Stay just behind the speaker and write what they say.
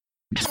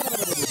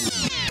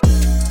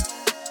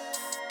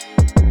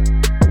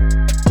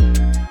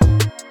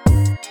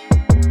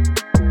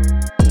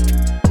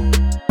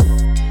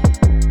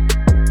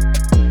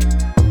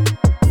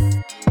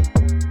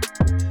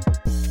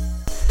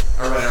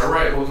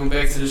Welcome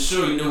back to the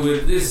show. You know what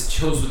it is. It's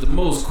host with the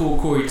most, Cool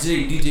Corey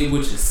J. DJ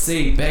What You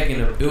Say, back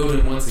in the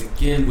building once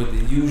again with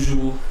the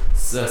usual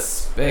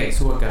suspects.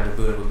 Who I got in the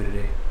building with me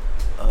today?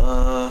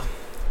 I'm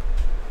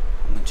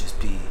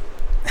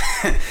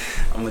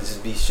gonna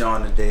just be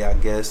Sean today, I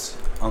guess.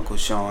 Uncle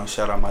Sean.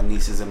 Shout out my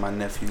nieces and my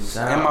nephews.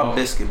 Shout and my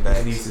biscuit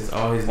bags. Nieces,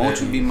 all his Won't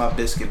nephews. you be my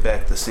biscuit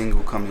bag? The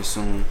single coming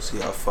soon. See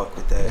y'all fuck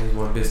with that. Here's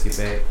one biscuit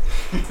bag.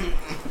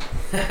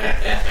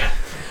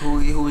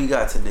 Who we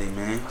got today,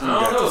 man?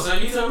 I don't know,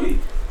 son. You tell me.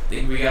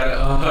 Think we got a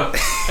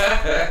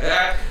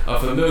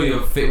familiar,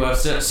 well,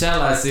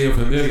 shall I say a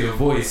familiar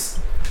voice.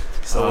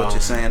 So what you're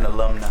saying,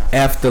 alumni?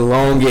 After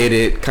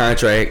elongated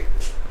contract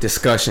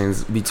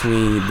discussions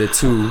between the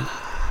two,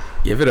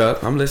 give it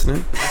up. I'm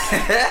listening.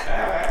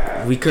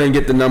 We couldn't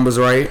get the numbers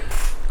right.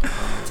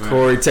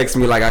 Corey texted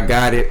me like, I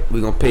got it.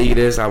 We gonna pay you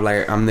this. I'm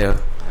like, I'm there.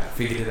 I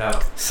figured it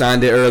out.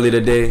 Signed it early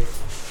today.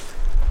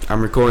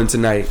 I'm recording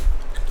tonight.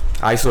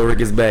 ISO Rick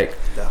is back.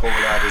 The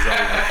holdout is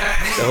over.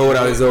 The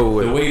holdout is over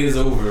with. The wait is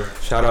over.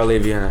 Shout out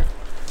Le'Veon.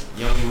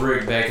 Young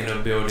Rick back in the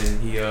building.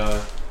 He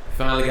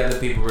finally got the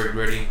paperwork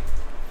ready.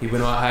 He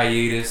went on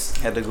hiatus.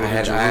 Had to go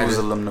to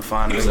Jerusalem to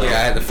find Yeah, I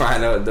had to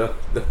find out the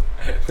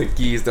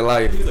keys to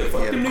life. He's like,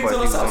 fuck them niggas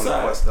on the south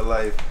side. Quest to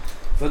life.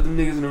 Fuck them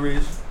niggas in the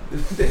ridge.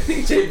 That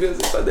nigga J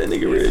Bills, fuck that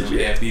nigga ridge.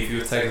 Yeah, beef. He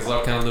was taking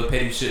all kind of little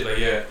petty shit. Like,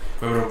 yeah,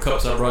 remember them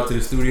cups I brought to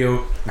the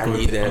studio? I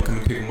need that. I'm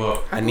coming to pick them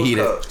up. I need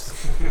it.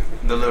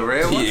 The little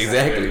red ones? Yeah,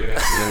 exactly.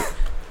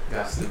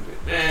 Got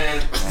stupid.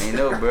 Man. I ain't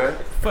know, bro.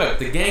 Fuck,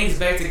 the gang's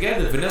back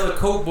together. Vanilla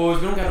Coke boys.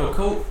 We don't got no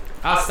Coke.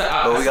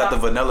 But we got the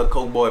vanilla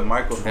Coke boy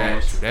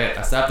microphones. That.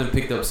 I stopped and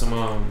picked up some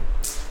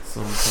gas.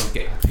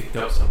 I picked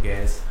up some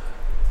gas.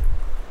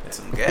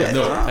 Some gas.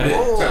 No, huh? I didn't.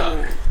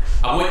 Whoa.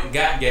 I went and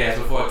got gas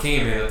before I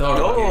came in. I thought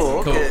about getting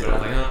some Coke, but I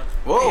was like, huh?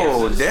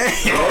 Whoa,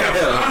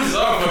 damn. I'm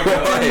sorry, my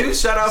God. You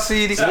shout out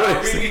CD. Shout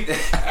out CD. Let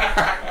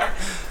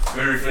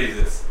me rephrase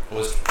this. I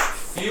was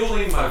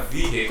fueling my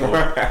vehicle, and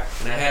I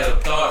had a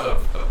thought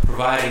of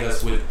providing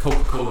us with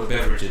Coca-Cola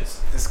beverages,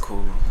 It's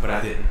cool. but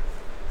I didn't.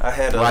 I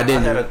had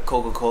a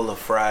Coca-Cola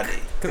Friday.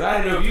 Cause I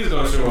didn't know if you was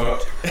gonna show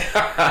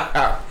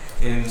up.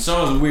 And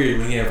Sean's weird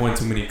when he had one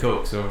too many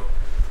Coke, so.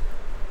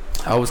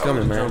 I was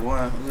coming, man.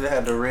 We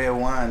had the red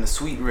wine, the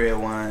sweet red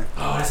wine.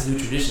 Oh, that's a new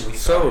tradition. We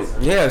So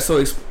started. yeah, so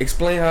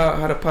explain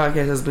how the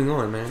podcast has been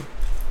going, man. It's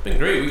been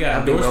great. We got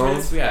I've been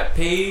endorsements. We got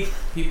paid.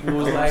 People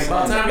was like,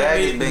 about time we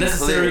made the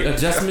necessary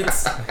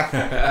adjustments.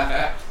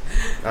 I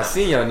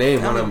seen your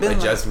name on them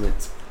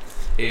adjustments.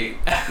 Hey.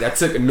 I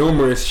took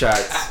numerous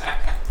shots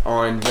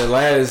on the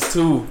last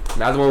two,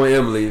 not the one with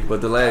Emily,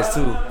 but the last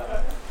two.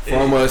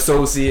 Former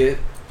associate.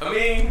 I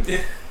mean,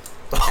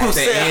 Who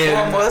the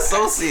end. former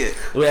associate?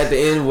 We at the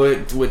end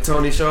with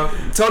Tony Shark.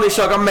 Tony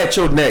Shark, I'm at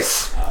your neck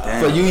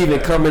for you even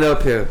coming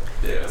up here.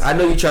 I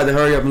know you tried to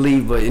hurry up and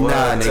leave, but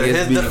nah, nigga. To his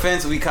it's beef.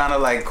 defense, we kind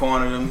of like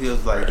cornered him. He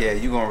was like, "Yeah,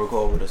 you gonna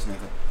record with us,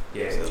 nigga."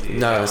 yeah.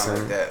 Nah,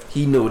 son.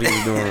 He knew what he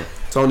was doing.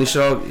 Tony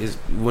Shark is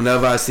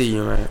whenever I see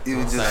you, man. He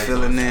was just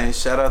filling in.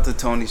 Shout out to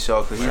Tony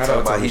Shaw, cause he Shout talk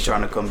out about Tony he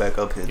trying to come back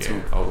up here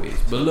too. Always.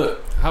 But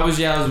look, how was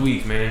y'all's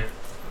week, man?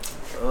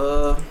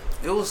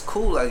 It was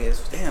cool, I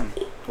guess. Damn.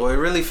 Well, it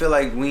really feel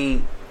like we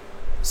ain't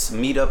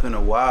meet up in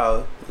a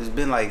while. It's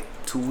been like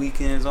 2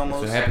 weekends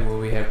almost. That's what happened when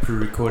we had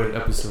pre-recorded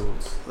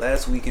episodes.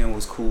 Last weekend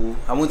was cool.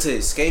 I went to the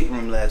escape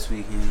room last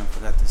weekend. I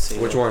forgot to say.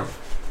 Which that. one?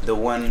 The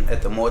one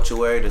at the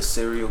mortuary, the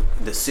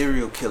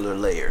serial killer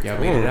lair. Y'all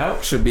made it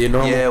out? Should be a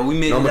normal. Yeah, we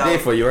made it normal out. day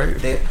for you, right?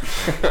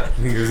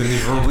 Niggas in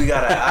these rooms. We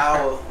got an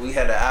hour. We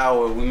had an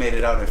hour. We made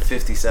it out in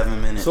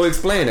 57 minutes. So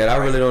explain that. I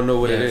really don't know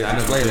what it is. I know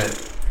Explain that.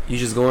 that. You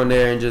just go in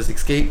there and just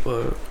escape,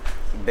 or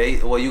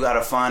Well, you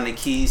gotta find the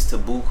keys to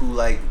buku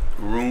like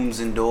rooms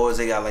and doors.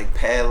 They got like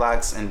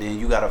padlocks, and then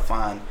you gotta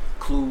find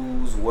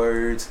clues,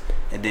 words,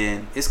 and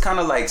then it's kind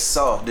of like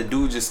Saw. The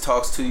dude just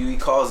talks to you. He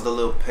calls the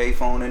little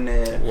payphone in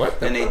there. What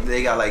the And fuck?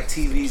 they got like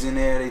TVs in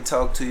there. They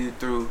talk to you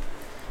through,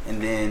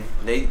 and then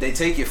they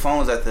take your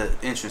phones at the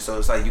entrance. So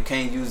it's like you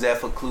can't use that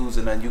for clues,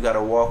 and then you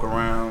gotta walk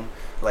around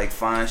like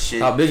find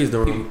shit. how big is the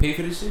People room? pay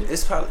for this shit?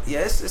 It's probably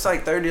it's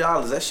like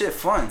 $30. That shit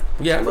fun.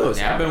 Yeah, I know.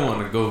 Yeah, I've been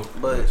wanting to go,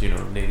 But you know,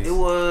 niggas. It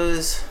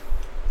was,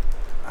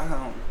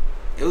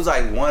 it was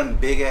like one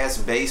big ass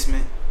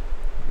basement,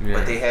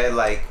 but they had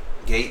like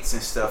gates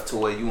and stuff to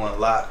where you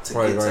unlock to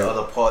get to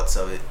other parts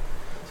of it.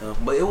 So,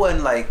 but it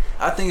wasn't like,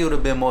 I think it would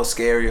have been more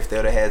scary if they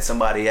would have had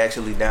somebody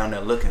actually down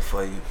there looking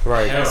for you.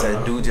 Right. Hell It's no.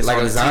 that dude just Like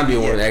on a the zombie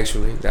TV. one, Yeah.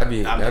 actually. That'd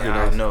be I nice.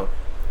 don't know.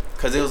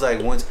 Cause it was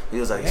like once it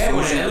was like Yeah,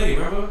 one in sushi.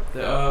 LA, remember?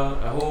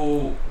 A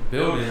whole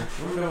building.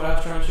 Remember what I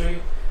was trying to show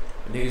you?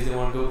 The niggas didn't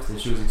want to go because the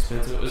shit was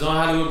expensive. It was on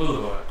Hollywood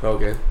Boulevard.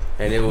 Okay.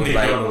 And it was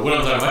Niggas don't know like, what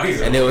I'm talking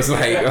about. and it was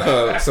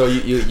like, so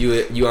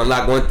you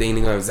unlock one thing,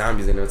 you gonna have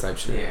zombies in there type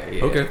shit.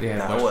 Yeah. Okay. Yeah,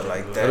 Nah, it wasn't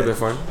like That'd that. have been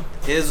fun.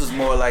 His was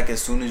more like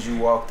as soon as you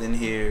walked in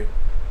here,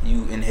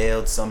 you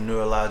inhaled some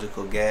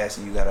neurological gas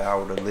and you got an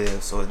hour to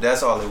live. So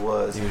that's all it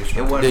was.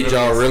 Did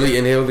y'all really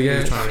inhale the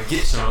gas? Trying to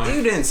get Sean.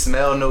 He didn't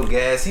smell no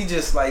gas. He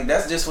just like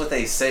that's just what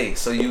they say.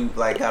 So you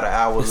like got an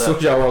hour left. So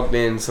y'all walked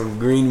in some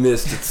green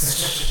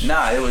mist.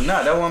 Nah, it was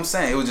not. That's what I'm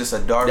saying. It was just a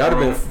dark. Y'all room.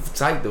 would have been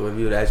tight though if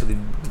you would actually.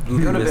 It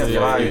would have been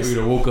fire. We would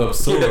have woke up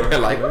sore.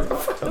 Like,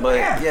 but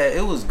yeah,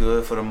 it was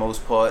good for the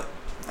most part.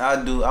 I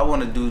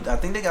want to do. I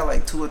think they got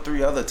like 2 or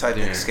 3 other type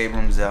of escape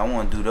rooms that I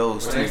want to do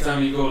those too. Next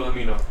time you go, let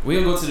me know.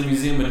 We'll go to the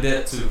Museum of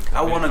Death too.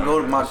 I want to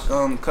go to my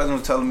cousin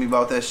was telling me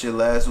about that shit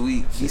last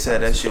week. He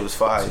said that shit was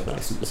fire.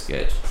 It's super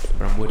sketch,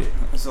 but I'm with it.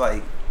 It's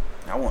like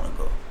I want to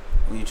go.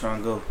 Where you trying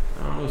to go?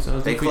 I don't know.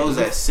 Son. They close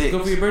at 6.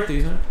 Go for your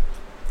birthday, son.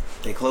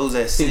 They close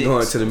at 6. You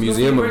going to the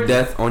Museum of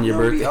Death on your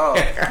birthday?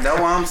 That's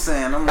what I'm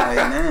saying. I'm like,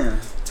 man.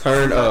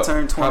 Turn up.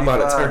 Turn 25. How about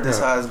it turn That's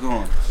up? how it's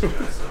going.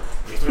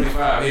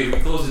 25. Hey, we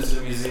close it to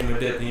the Museum of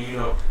Death, and you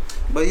know.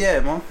 But yeah,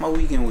 my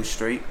weekend was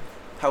straight.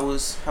 How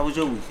was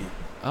your weekend?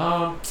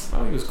 My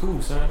week was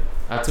cool, son.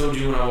 I told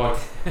you when I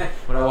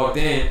walked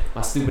in,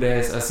 my stupid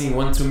ass, I seen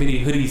one too many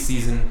hoodie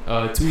season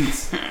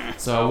tweets,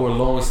 so I wore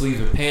long sleeves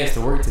and pants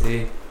to work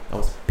today. I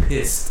was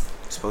pissed.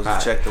 Supposed to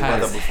check the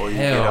weather before you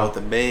get out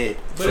the bed.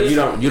 So you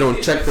don't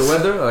check the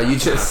weather, or you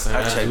just?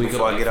 I check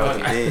before I get out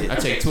the bed. I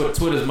check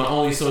Twitter's my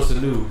only source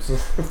of news.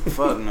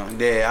 Fuck no.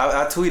 Yeah,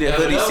 I tweeted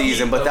hoodie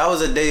season, but that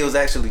was a day it was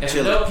actually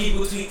chilly. Enough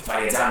people tweet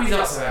fighting zombies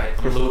outside.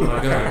 I'm loading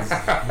my guns.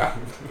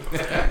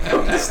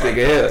 This nigga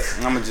here.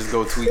 I'm gonna just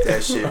go tweet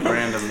that shit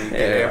randomly.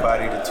 Get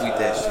everybody to tweet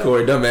that shit.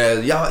 Corey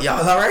dumbass,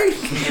 y'all all right?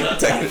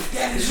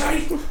 Yeah, it's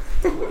right.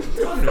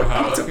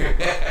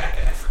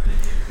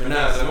 But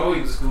nah, so my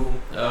week was cool.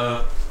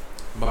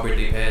 My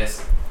birthday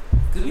passed.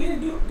 Cause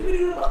did we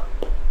do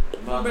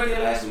my birthday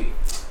last week?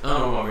 I don't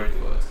know what my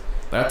birthday was.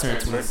 But I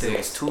turned 26. Birthday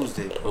was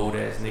Tuesday. Old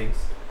ass niggas.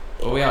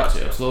 But we out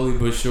here. Slowly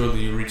but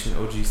surely reaching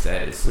OG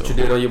status. So. What you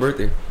did on your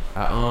birthday?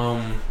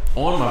 On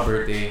my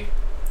birthday,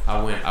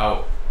 I went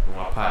out with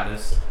my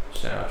partners.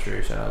 Shout out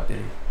Trey, shout out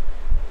Denny.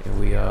 And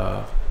we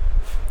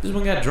this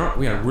one got drunk.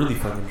 We got really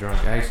fucking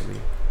drunk actually.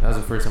 That was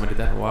the first time I did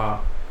that in a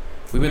while.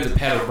 We went to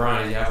Pat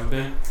O'Brien's. You ever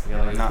been? They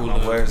got like a cool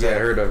little. Yeah, I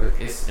heard of it.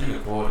 It's in the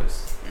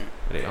quarters.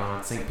 They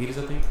on St. Peter's,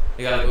 I think.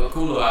 They got like a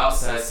cool little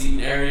outside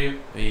seating area,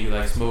 and you can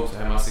like smoke. So I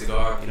had my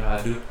cigar. You know how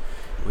I do.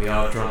 We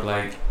all drunk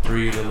like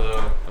 3 of the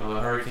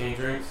little hurricane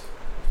drinks.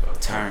 So,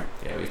 Turn.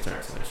 Yeah, we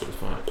turned. So that shit was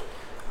fun.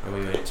 And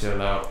we went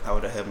chill out. I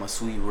would have had my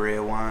sweet red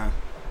wine.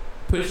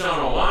 Put it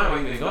on wine.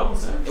 Where you been going,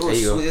 son? It was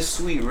sweet. It's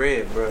sweet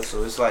red, bro.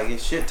 So it's like it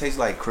shit tastes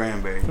like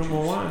cranberry. Put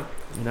on wine.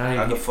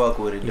 I can fuck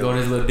with it. You go on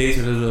his little dates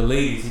with his little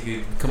ladies. He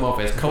could come off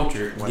as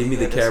cultured. Give me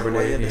the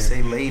Cabernet. To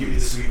say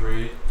ladies. Sweet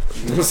red.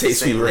 Don't say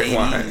sweet red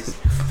wine.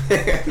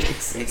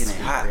 Making it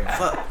hot.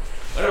 Fuck.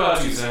 What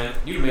about you, son?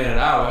 You the man of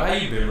the hour. How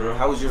you been, bro?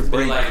 How was your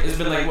break? It's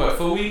been like what,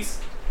 4 weeks?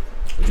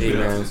 What you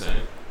been up to, son?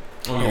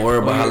 Don't worry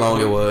about how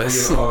long it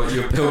was.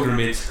 Your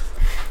pilgrimage.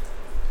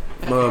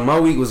 My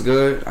week was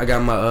good. I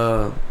got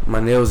my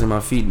nails and my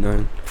feet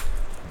done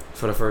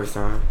for the first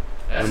time.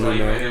 That's why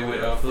you went in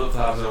with flip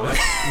flops on.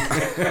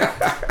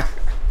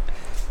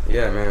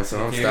 Yeah, man.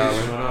 So I'm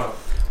styling.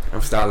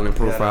 I'm styling and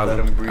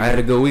profiling. I had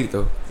a good week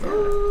though.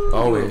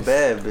 Always.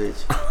 Bad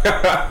bitch.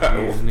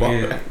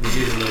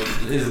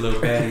 This is a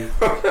little baddie.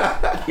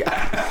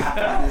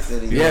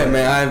 Yeah,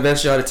 man. I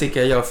invest y'all to take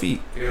care of y'all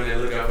feet.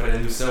 Look out for that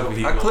new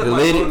selfie. I clip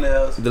my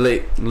toenails.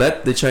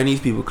 Let the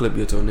Chinese people clip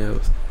your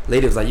toenails.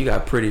 Lady was like, "You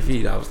got pretty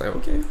feet." I was like,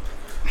 "Okay."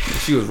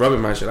 She was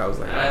rubbing my shit. I was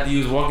like, "I you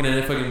was walking in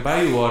that fucking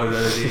bayou water the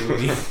other day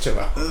with me." Chill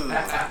out.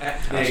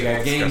 Yeah, you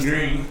got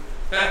gangrene.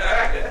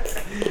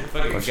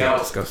 Fucking gout.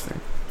 Disgusting.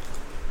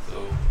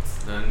 So,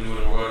 nothing new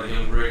in the world of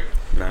Young Brick.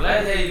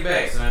 Glad to have you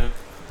back, son.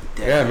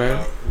 Yeah,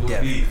 man.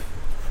 Beef.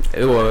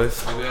 It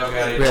was. We all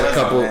got it. We had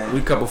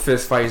a couple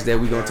fist fights that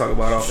we gonna talk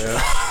about off there.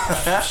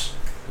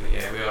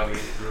 Yeah, we all get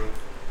it through.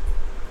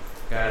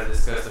 Gotta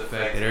discuss the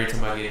fact that every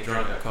time I get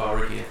drunk, I call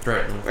Ricky and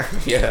threaten him.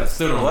 Yeah.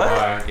 Still don't know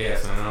why. Yeah,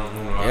 son. I don't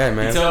know why. Yeah,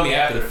 man. He told me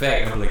after the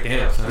fact. I'm like,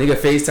 damn, son. Nigga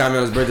FaceTime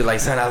on his birthday like,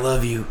 "Son, I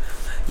love you.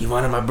 You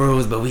one of my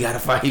bros, but we gotta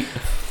fight."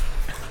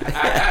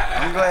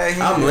 I'm glad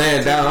I'm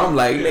laying down. I'm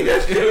like,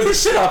 nigga, get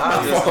this shit off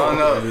my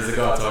phone. He's a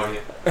guy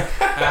talking.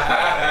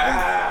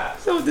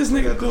 So what this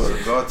nigga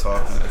doing? God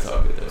talking. That's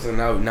all good though. So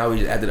now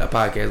we after the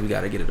podcast, we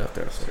gotta get it up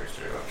there. So. That's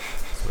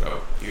what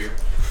up here.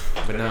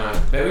 But nah,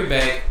 we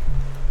back.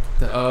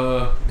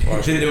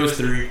 There was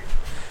 3.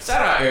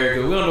 Shout out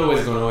Erica. We don't know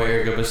what's going on with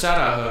Erica, but shout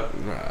out her.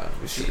 Nah,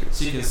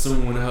 she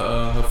consuming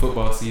her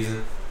football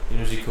season. You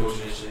know, she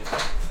coaching and shit.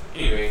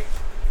 Anyway,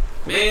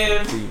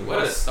 man,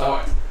 what a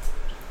start.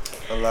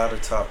 A lot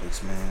of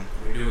topics, man.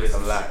 We do a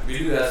lot. We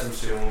do have some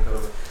shit on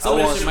cover. I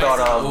want to start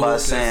off by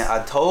saying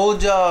I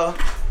told y'all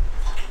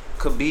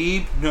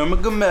Khabib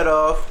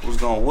Nurmagomedov was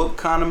gonna whoop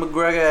Conor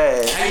McGregor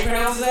ass. How you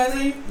pronounce his last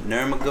name?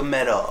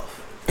 Nurmagomedov.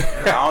 I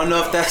don't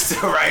know if that's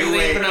the right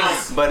way,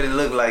 but it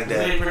looked like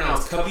that. Is it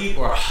pronounced Khabib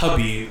or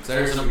Habib? So I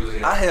heard some people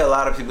say I hear a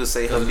lot of people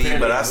say Habib,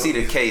 but I see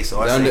the case,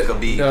 so I say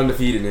Khabib. The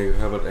undefeated nigga.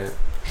 How about that?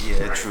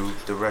 Yeah, true.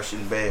 The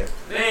Russian bear.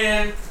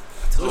 Man,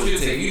 So what you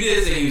take? You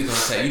did say he was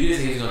gonna tap. You did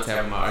say he was gonna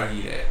tap him out. I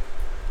argue that.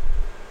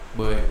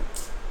 But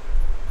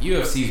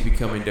UFC is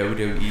becoming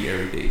WWE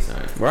every day,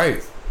 son.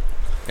 Right.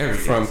 Every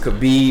day. From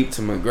Khabib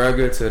to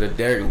McGregor to the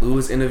Derek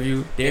Lewis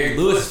interview. Derek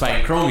Lewis is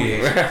fighting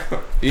Cormier.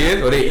 Yeah,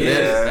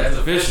 that's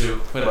official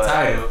for the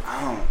title.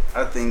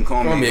 I think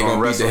Cormier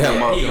gonna wrestle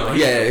him up.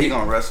 He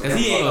gonna wrestle him up.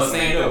 Cause he ain't gonna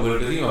stand up with it.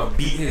 Cause he gonna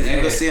beat his ass.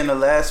 You can see in the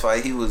last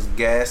fight he was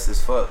gassed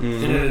as fuck.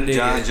 Mm-hmm.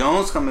 John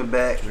Jones coming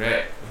back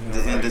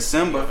in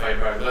December.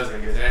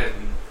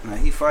 Nah,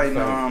 he fighting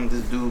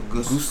this dude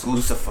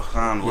Gustafsson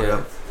Khan,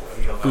 whatever.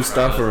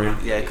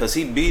 Gustafsson. Yeah, cause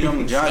he beat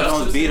him. John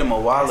Jones beat him a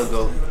while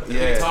ago.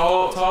 Yeah.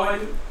 Tall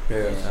dude.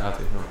 Yeah. Shout out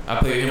to him. I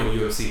played him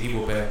with UFC. He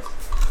will back.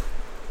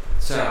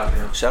 Shout out to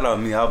him. Shout out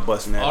to me. I was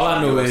busting that. All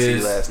I know UFC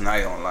is last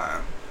night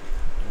online.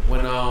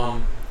 When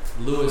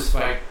Lewis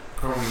fight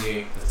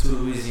Cormier, the 2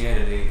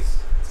 Louisiana days,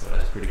 so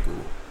that's pretty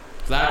cool.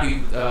 A lot of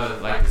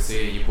people like to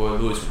say your boy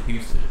Lewis from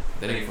Houston.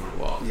 That ain't from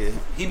New Orleans. Yeah,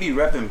 he be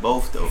repping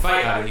both though. He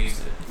fight out of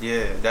Houston.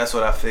 Yeah, that's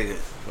what I figured.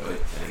 But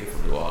that ain't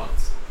from New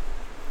Orleans.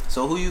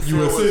 So who you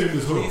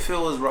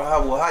feel was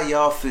wrong? Well, how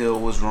y'all feel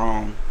was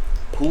wrong?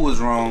 Who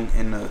was wrong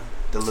in the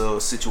little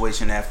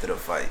situation after the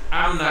fight?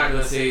 I'm not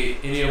gonna say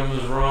any of them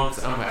was wrong.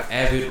 Cause I'm an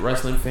avid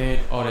wrestling fan.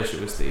 All that shit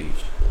was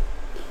staged.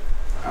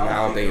 I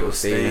don't think it was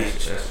staged.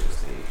 That shit was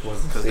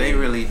staged. Cause they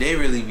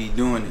really be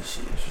doing this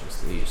shit. That shit was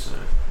staged,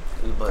 son.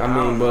 But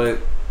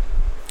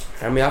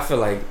I feel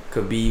like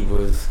Khabib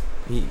was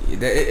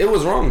it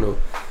was wrong though.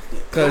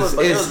 Cause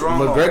it's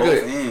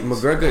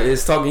McGregor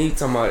is talking. He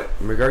talking about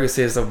McGregor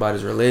said stuff about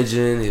his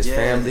religion, his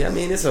family. I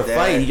mean, it's a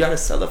fight. You gotta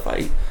sell a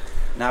fight.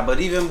 Nah, but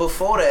even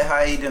before that,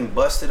 how he done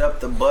busted up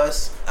the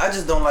bus. I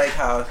just don't like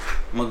how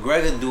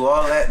McGregor do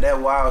all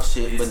that wild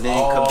shit, but then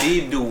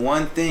Khabib do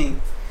one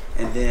thing,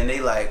 and then they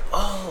like,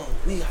 oh,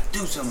 we gotta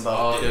do something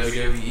about this.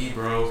 WWE,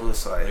 bro. So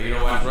it's like, you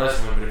don't watch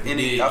wrestling, but if you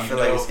did, I feel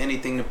like it's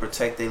anything to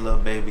protect their little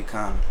baby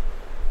Conor.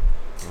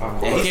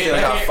 And he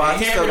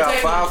still got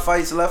 5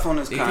 fights left on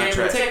his contract. He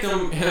can't protect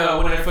him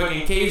when that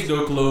fucking cage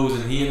door closed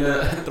and he ended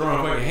up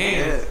throwing fucking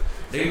hands. Yeah.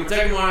 They can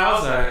protect him on the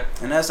outside.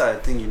 And that's how the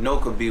thing,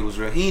 Khabib was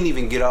real. He didn't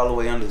even get all the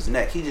way under his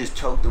neck. He just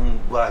choked him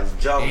by his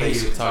jaw. And he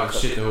was talking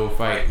shit the whole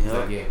fight. He's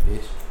like, yeah,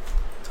 bitch.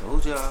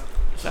 Told y'all.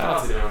 Shout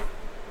out to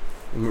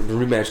them. The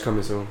rematch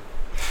coming soon.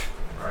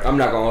 Right. I'm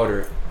not gonna order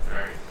it.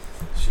 Right.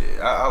 Shit,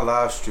 I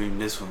live stream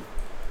this one.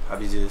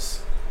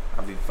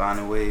 I be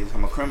finding ways.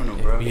 I'm a criminal,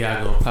 bro.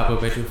 FBI gonna pop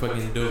up at your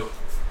fucking door.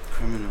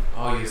 Criminal.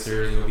 All your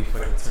series gonna be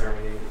fucking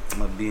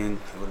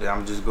terminated.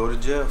 I'm just go to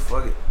jail.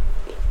 Fuck it.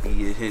 He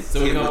get hit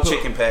with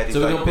chicken patties.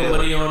 So we gonna put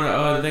money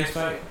on the next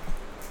fight?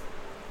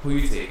 Who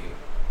you taking?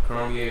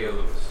 Cormier or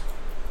Lewis?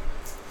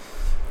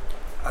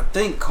 I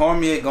think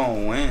Cormier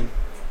gonna win.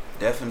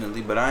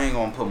 Definitely, but I ain't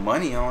gonna put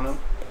money on him.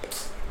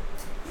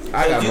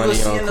 I got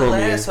money on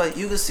Cormier.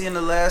 You can see in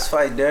the last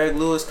fight, Derek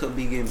Lewis could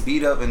be getting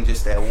beat up, and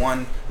just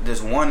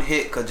one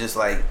hit could just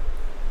like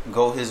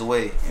go his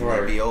way and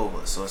it'd be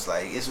over. So it's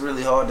like it's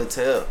really hard to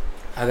tell.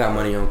 I got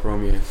money on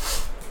Cormier.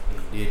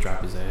 He did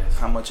drop his ass.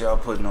 How much y'all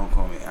putting on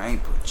Cormier? I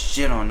ain't put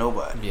shit on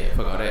nobody. Yeah,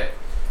 fuck all that.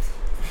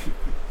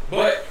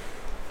 But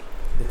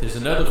if there's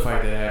another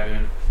fight that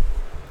happened,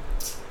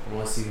 I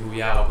want to see who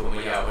y'all put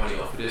money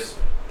on for this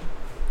one.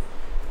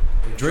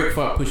 Drake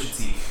fought Pusha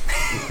T.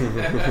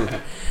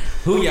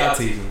 Who y'all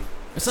teasing?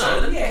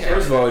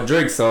 First of all,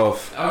 Drake's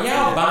soft. Are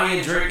y'all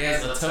buying Drake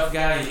as a tough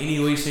guy in any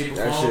way, shape, or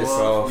form? That shit's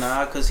soft.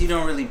 Nah, cause he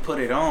don't really put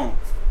it on.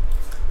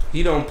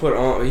 He don't put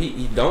on.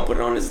 He don't put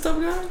it on as a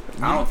tough guy.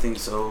 I don't think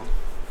so.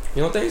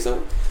 You don't think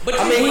so? But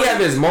I mean, he have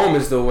his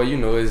moments though, where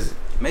is.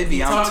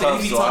 Maybe I'm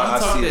tough, so I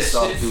see a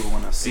soft dude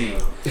when I see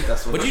him.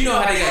 That's what. But you know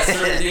how they got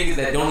certain things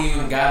that don't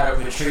even got up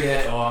and tree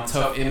that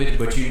tough image,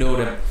 but you know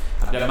that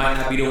might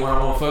not be the one I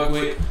want to fuck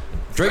with.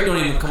 Drake don't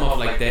even come off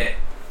like that.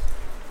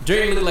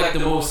 Drake look like the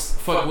most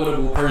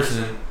fuck-wittable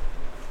person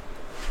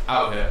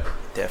out here.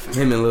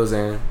 Definitely. Him and Lil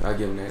Xan, I'll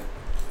give him that.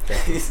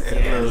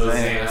 Yeah, Lil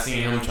Xan. I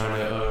seen him trying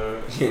to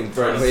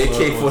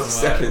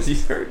AK-47s.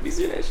 You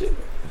seen that shit?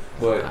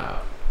 But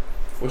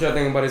what y'all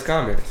think about his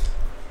comments?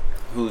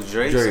 Who's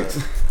Drake?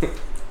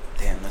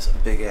 Damn, that's a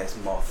big ass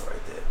moth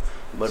right there.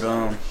 But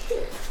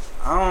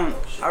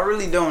I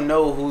really don't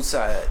know whose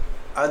side.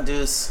 I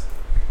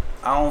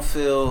don't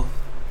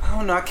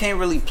know. I can't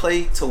really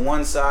play to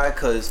one side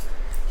because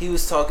he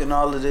was talking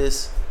all of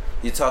this.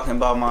 You're talking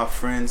about my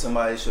friend,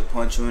 somebody should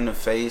punch you in the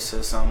face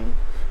or something.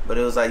 But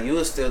it was like you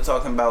were still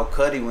talking about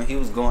Cuddy when he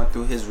was going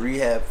through his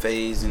rehab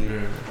phase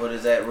and what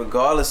is that?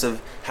 Regardless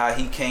of how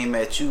he came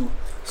at you.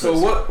 So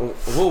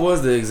what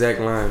was the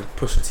exact line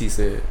Pusha T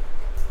said?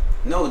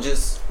 No,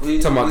 just talking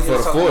about for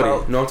the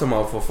 40. No, I'm talking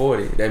about for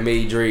 40. That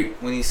made Drake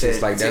when he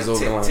said like that's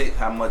over the line.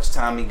 How much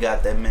time he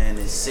got? That man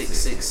is sick.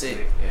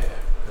 Yeah,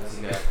 because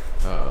he got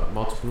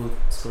multiple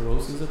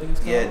sclerosis, I think it's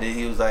called. Yeah, then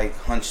he was like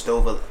hunched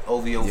over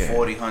OVO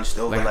 40, hunched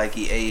over like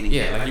he 80.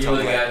 Yeah, like he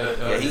really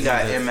got he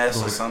got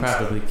MS or something.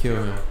 Probably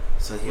kill him.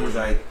 So he was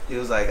like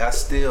I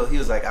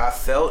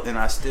felt and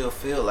I still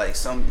feel like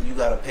you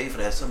gotta pay for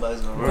that.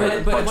 Somebody's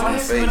gonna but why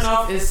is coming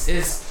off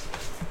is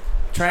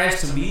trash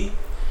to me.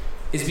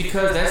 Is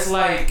because that's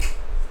like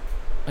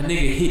a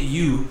nigga hit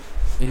you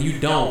and you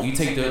don't, you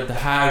take the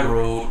high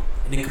road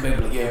and then come back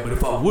and be like, yeah, but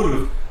if I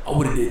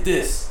would've did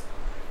this.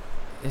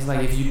 It's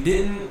like if you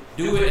didn't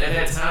do it at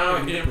that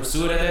time, if you didn't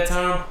pursue it at that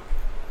time,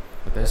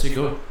 let that shit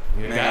go.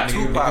 Man,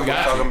 Tupac was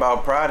talking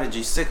about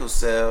Prodigy, sickle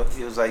cell.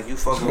 He was like, you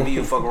fuck with me,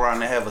 you fuck around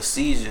and have a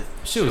seizure.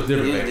 Shit was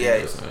different back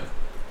then.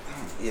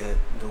 Yeah,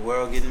 the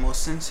world getting more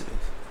sensitive.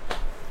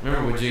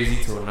 Remember what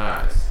Jay-Z told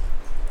Nas?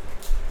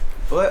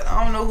 But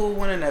I don't know who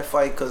won in that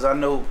fight, because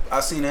I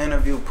seen an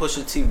interview with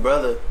Pusha T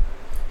brother.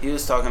 He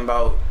was talking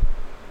about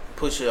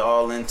Pusha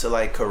all into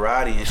like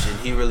karate and shit.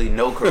 He really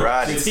know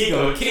karate. He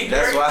gonna kick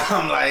That's why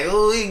I'm like,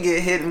 oh, he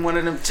get hit in one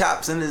of them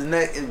chops in his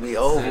neck and be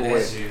over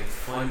with.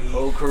 Funny.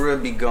 Whole career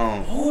be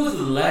gone. Who was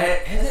the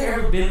last? Has there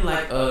ever been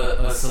like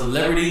a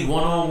celebrity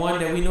one-on-one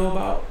that we know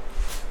about?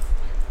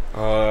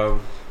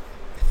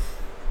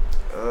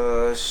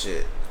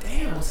 Shit.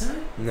 Damn,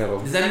 son. No.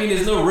 Does that mean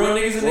there's no real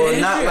niggas in the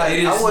industry? Not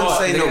like, I wouldn't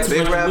say no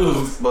big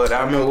rappers, but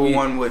I remember we,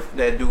 one with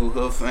that dude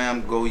Hood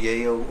Fam, Go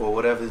Yayo, or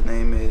whatever his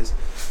name is,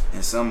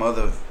 and some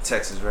other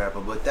Texas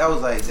rapper. But that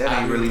was like,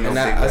 that ain't really no big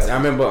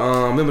rapper.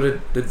 I remember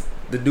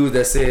the dude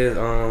that said,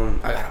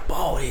 I got a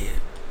bald head.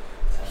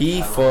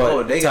 He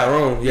fought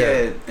Tyrone,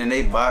 yeah, and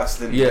they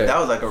boxed him. Yeah, that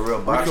was like a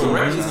real boxing. Rico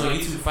Ramsey's on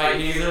YouTube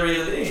fighting niggas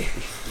every other day.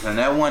 And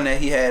that one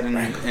that he had in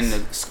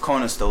the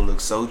corner store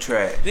looked so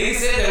trash. Nigga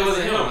said that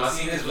wasn't him. I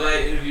seen his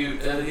Vlad interview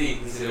the other day.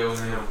 He said that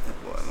wasn't him.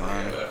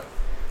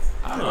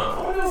 I don't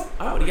know.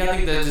 Y'all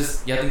think that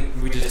just? Y'all think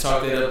we just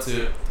chalked that up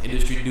to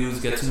industry dudes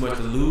got too much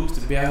to lose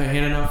to be out here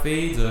handing out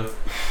fades? Or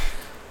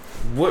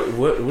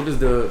what is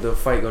the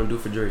fight gonna do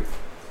for Drake?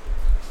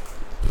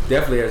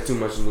 Definitely has too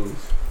much to lose.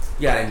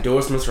 You got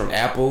endorsements from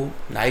Apple,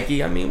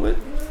 Nike. I mean, what?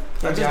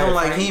 I just don't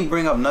like he didn't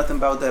bring up nothing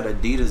about that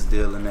Adidas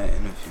deal in that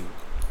interview.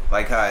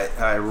 Like how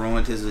it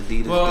ruined his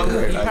Adidas deal. Well,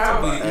 he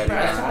probably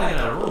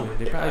not ruined.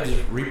 They probably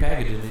just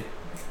repackaging it.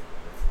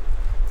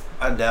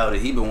 I doubt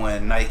it. He been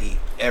wearing Nike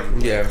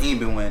every day. Yeah. He ain't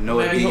been wearing no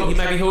Adidas. He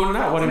might be holding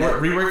out while he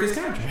rework his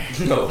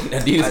contract. No,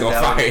 Adidas gonna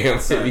fire him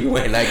if he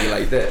wearing Nike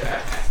like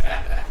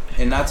that.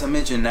 And not to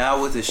mention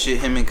now with the shit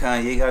him and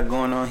Kanye got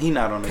going on, he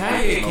not on the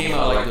Kanye came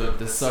out like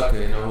the sucker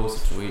in the whole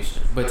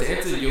situation. But to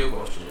answer your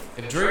question,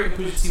 if Drake and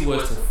Pusha T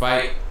was to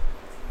fight,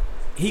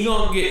 he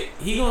gonna get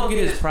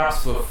his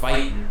props for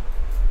fighting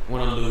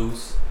when I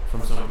lose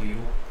from some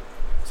people.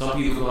 Some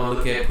people gonna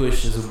look at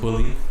Push as a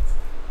bully.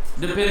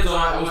 Depends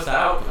on what's the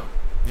outcome.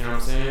 You know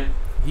what I'm saying?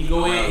 He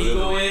go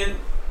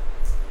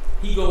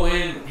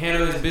in,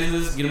 handle his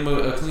business, get him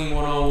a clean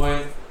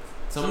one-on-one.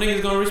 Some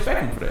niggas gonna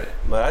respect him for that.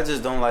 But I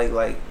just don't like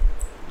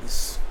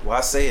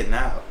why say it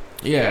now?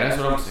 Yeah, that's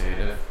what I'm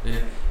saying.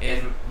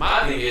 And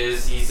my thing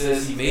is, he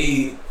says he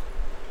made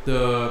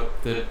the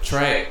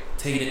track,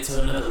 taking it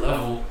to another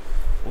level.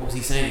 What was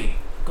he saying?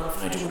 I'm gonna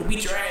find you to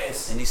beat your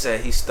ass. And he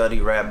said he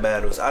studied rap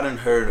battles. I'm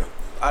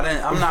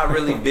not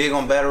really big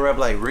on battle rap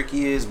like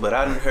Ricky is, but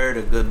I done heard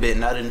a good bit,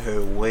 and I done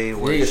heard way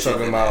worse. Niggas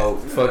talking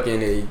about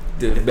fucking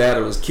the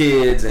battles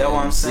kids and that's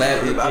what I'm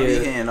saying. I be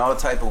hearing all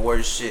type of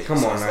worse shit.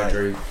 Come on, now,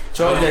 Drake.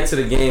 Charge that to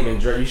the game,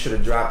 and Drake, you should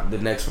have dropped the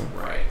next one.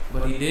 Right,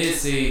 but he did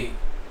say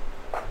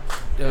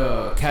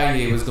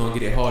Kanye was gonna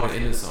get it harder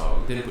in the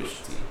song, didn't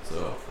Pusha T.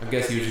 So I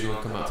guess he was just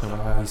gonna come out talking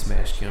about how he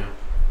smashed Kim.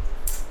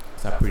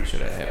 So I'm pretty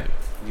sure that happened.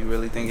 You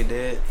really think it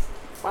did?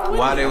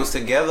 Why they was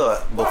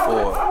together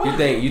before? You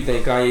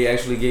think Kanye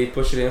actually gave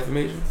Pusha the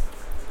information?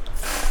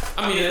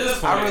 I mean, at this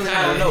point, I really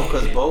don't know,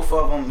 because both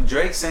of them,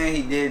 Drake saying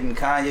he did and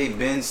Kanye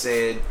Ben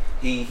said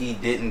he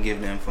didn't give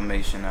the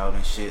information out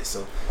and shit.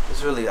 So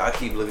it's really, I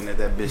keep looking at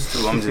that bitch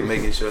too. I'm just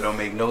making sure I don't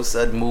make no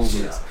sudden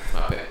movements.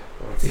 My bad.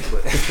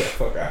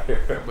 Fuck out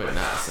here. But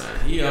nah,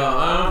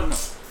 son.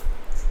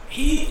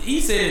 He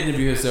said in the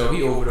interview himself,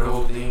 he over the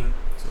whole thing.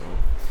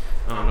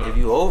 I don't know. If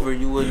you over,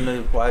 you wouldn't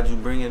have, why'd you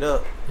bring it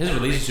up? His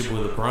relationship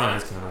with LeBron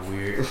is kind of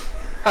weird.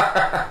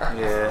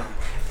 Yeah.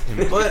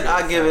 But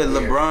I give it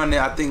LeBron.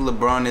 I think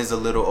LeBron is a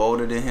little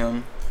older than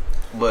him.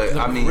 But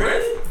I mean,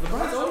 really?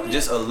 LeBron's older?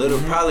 Just a little,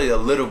 probably a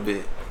little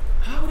bit.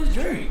 How old is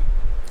Drake?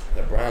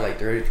 LeBron like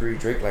 33,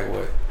 Drake like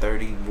what?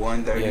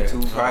 31, 32.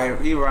 Yeah.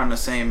 Probably he around the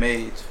same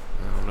age.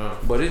 I don't know.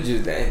 But it's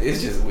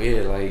just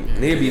weird. Like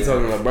they be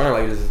talking to LeBron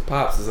like this is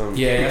pops or something.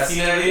 Yeah, you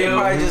seen that video?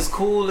 Probably just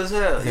cool as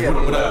hell. Yeah,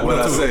 what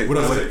I say? What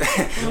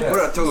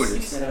I told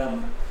you?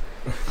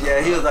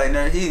 Yeah, he was like,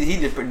 no, he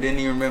didn't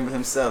even remember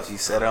himself. He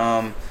said,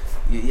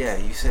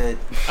 you said.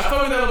 I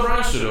fuck with that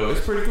LeBron shit though.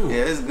 It's pretty cool.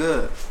 Yeah, it's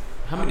good.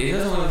 How many? He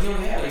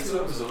only had like 2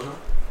 episodes,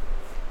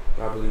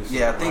 huh? I believe so.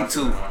 Yeah, I think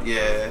 2.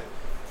 Yeah.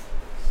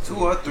 2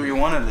 or 3,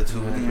 one of the 2.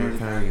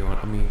 Kanye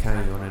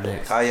on the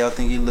next. How y'all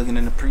think he looking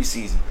in the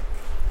preseason?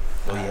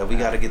 Oh yeah, we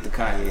gotta get the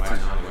Kanye too.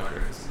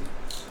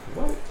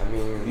 What? I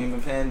mean, you've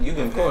been paying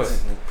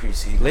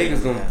preseason.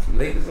 Lakers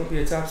gonna be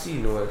a top seed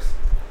in the West.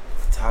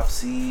 Top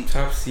seed.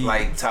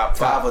 Like top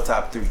 5 or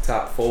top 3?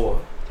 Top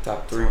 4.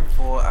 Top 3. Top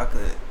 4. I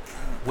could.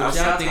 What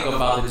y'all think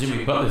about the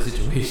Jimmy Butler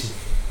situation?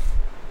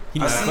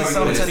 I seen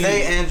something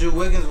today. Andrew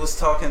Wiggins was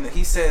talking.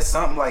 He said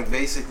something like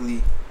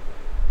basically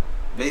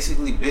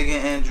bigging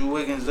Andrew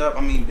Wiggins up.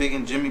 I mean,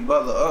 bigging Jimmy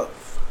Butler up.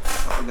 I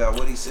forgot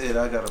what he said.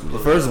 I gotta.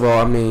 First of all,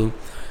 I mean,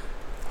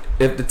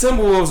 if the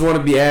Timberwolves want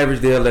to be average,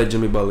 they'll let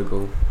Jimmy Butler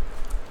go.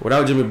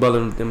 Without Jimmy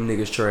Butler, them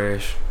niggas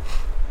trash.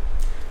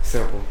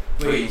 Simple.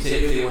 Wait, you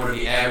said if they want to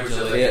be average,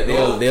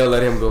 they'll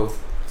let him go.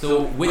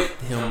 So with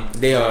him,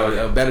 they are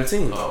a better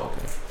team. Oh,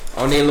 okay.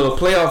 On their little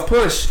playoff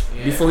push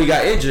before he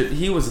got injured,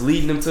 he was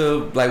leading them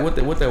to like what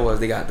that was.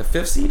 They got the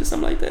 5th seed or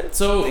something like that.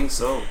 So I think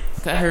so.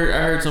 I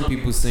heard some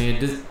people saying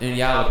this, and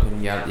y'all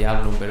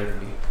know better than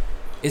me.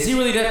 Is he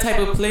really that type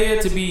of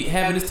player to be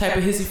having this type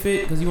of hissy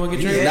fit because you want to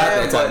get traded? He's not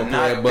that type of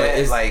player, but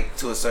it's like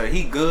to a certain.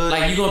 He good.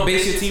 Like you gonna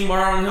base your team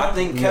around him? I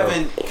think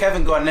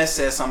Kevin Garnett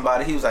said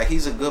somebody. He was like,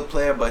 he's a good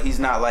player, but he's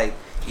not like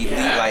elite. He's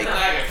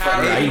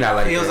not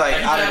like. He was like,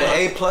 out of the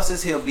A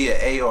pluses, he'll be an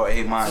A or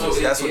A minus.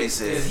 So that's what he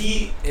said.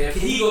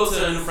 Can he go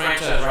to a new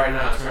franchise right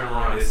now and turn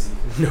around this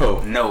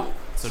season? No.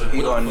 So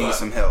he gonna need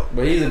some help.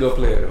 But he's a good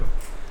player though.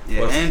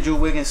 Yeah, Andrew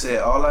Wiggins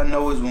said, all I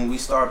know is when we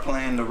start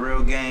playing the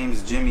real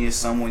games, Jimmy is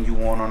someone you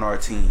want on our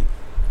team.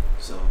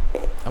 So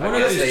I wonder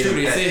if it's true.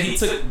 They said he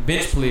took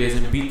bench players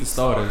and beat the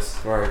starters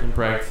in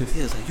practice.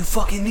 He was like, you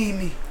fucking need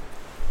me.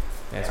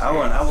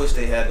 I wish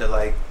they had the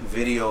like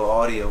video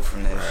audio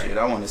from that shit.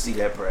 I want to see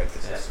that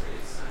practice. That's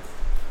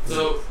crazy.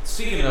 So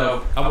speaking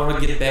of, I want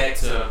to get back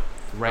to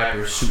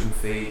rappers shooting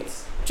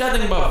fades. What y'all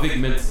think about Vic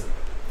Mensa?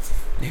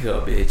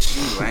 Nigga,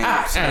 bitch.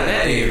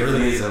 That nigga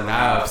really is a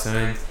knob,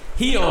 son.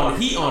 He on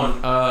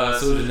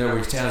social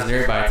networks challenging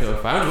everybody to a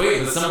fight. I'm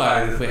waiting for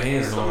somebody to put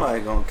hands on him.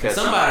 Somebody gonna catch him.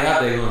 Somebody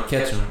out there gonna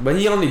catch him. But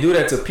he only do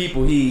that to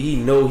people he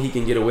know he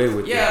can get away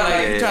with. He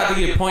tried to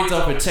get points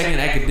off for checking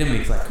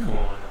academics. Like, come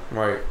on.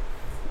 Right.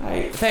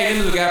 Like, in fact,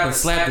 him the guy up and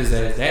slapped his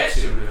ass. That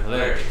shit would have been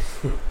hilarious.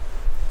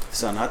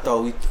 Son, I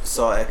thought we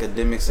saw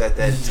academics at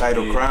that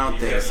title crown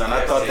thing. Son,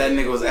 I thought that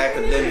nigga was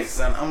academic.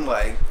 Son, I'm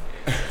like,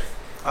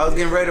 I was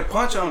getting ready to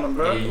punch on him,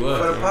 bro.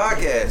 For the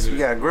podcast, we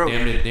got growth.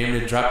 Damn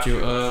it, dropped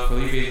your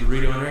Felipe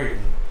burrito and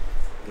everything.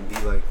 It be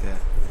like that.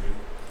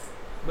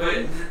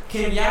 But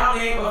can y'all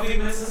name a Vic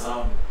Mensa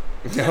song?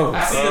 No.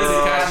 I see this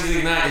Tekashi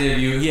 69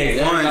 interview. He had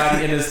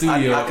everybody in the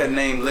studio. I could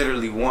name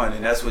literally one,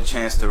 and that's what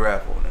Chance the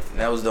Rap on it. And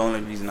that was the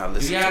only reason I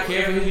listened to it. Do y'all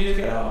care for his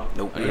music at all?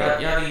 Nope.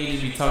 Y'all think he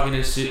just be talking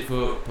this shit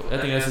for, I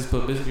think that's his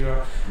publicity,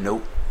 right?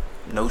 Nope.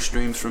 No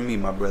streams from me,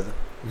 my brother.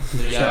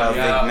 Shout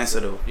out Vic Mensa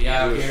though. Do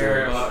y'all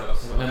care about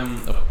him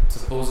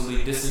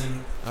supposedly dissing?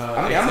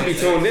 I mean, I'm gonna be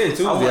tuned in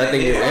too. I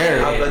think it's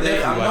airing.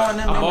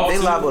 They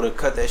liable to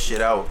cut that shit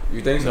out.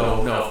 You think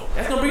so? No.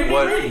 That's gonna bring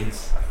up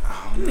ratings.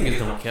 You niggas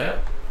don't care.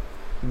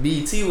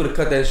 BET would have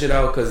cut that shit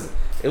out because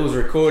it was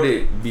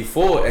recorded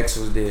before X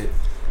was dead.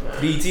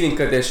 BET didn't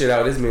cut that shit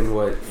out. It's been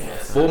what,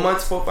 4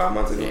 months, 5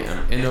 months ago.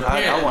 Yeah. And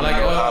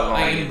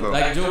apparently,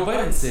 like Joe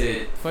Budden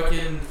said,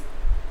 fucking.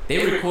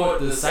 They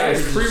record the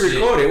cyphers. It's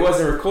pre-recorded. It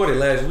wasn't recorded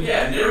last week.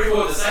 Yeah, and they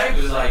record the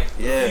cyphers like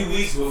a few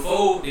weeks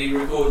before they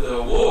record the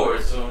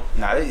awards. So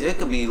it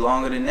could be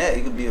longer than that.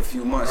 It could be a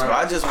few months. Right.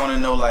 But I just want to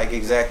know like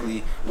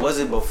exactly, was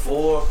it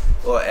before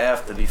or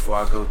after before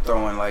I go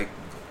throwing like.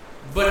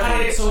 But how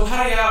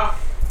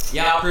do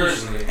y'all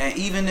personally? And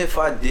even if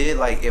I did,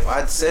 like if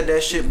I said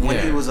that shit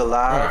when he was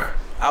alive. Right.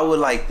 I would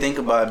like think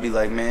about it, be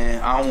like, man,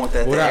 I don't want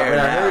that to air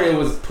now. I heard it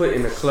was put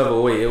in a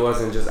clever way. It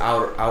wasn't just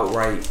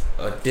outright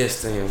a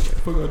diss to him.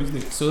 Fuck all these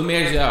niggas. So let me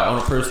ask y'all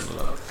on a personal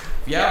level.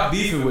 If y'all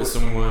beefing with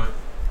someone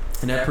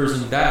and that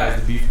person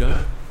dies, the beef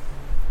done?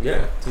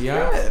 Yeah. So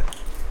y'all? Yeah.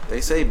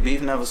 They say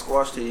beef never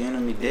squashed the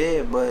enemy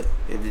dead, but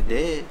if it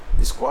dead,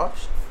 it's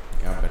squashed.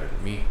 Y'all better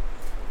than me.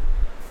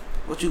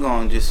 What you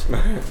gonna just go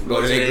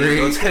to the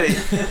green?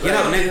 Get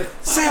up, nigga.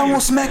 Say I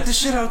won't smack the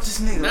shit out this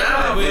nigga.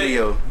 Nah,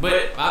 video.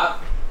 But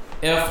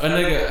if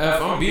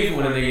I'm beefing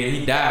with a nigga and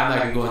he died, I'm not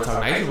gonna go and talk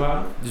nice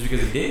about him just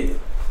because he did.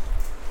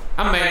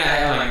 I may not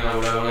have like I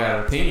don't got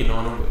an opinion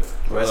on him,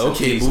 but rest in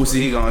peace.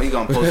 Boosie. He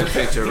gonna post a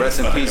picture. Rest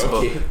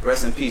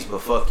in peace,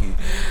 but fuck you.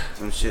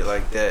 Some shit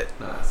like that.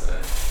 Nah,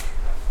 son.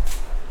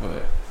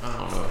 But I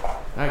don't know.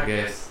 I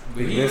guess.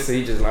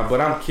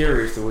 But I'm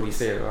curious to what he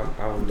said.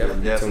 I would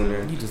definitely tune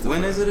in.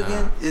 When is it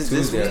again? Is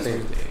this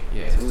Tuesday?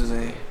 Yeah,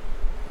 Tuesday.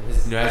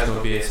 That's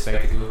gonna be a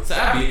spectacle. So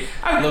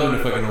I loving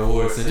the fucking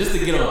awards, and just to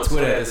get on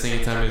Twitter at the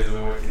same time as the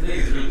awards.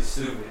 Niggas really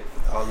stupid.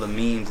 All the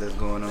memes that's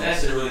going on. That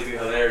should really be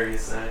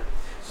hilarious, son.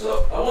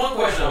 So one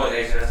question I want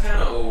to ask you that's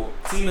kind of old.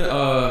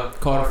 Tina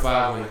Carter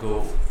 5 went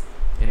gold,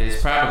 and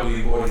it's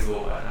probably more than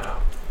gold by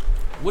now.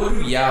 What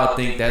do y'all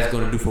think that's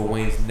gonna do for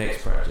Wayne's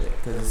next project?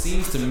 Because it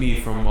seems to me,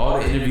 from all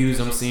the interviews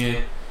I'm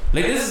seeing,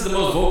 like this is the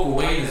most vocal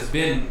Wayne has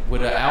been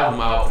with an album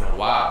out in a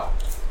while.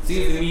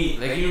 Seems to me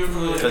like even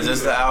from the because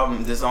this the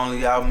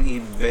only album he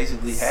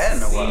basically had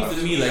in a while.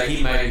 Seems to me like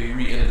he might be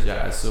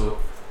re-energized. So,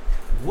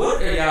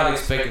 what are y'all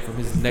expecting from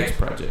his next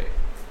project?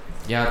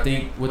 Y'all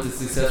think with the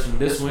success from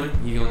this one,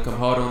 he gonna come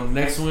hard on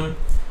the next one,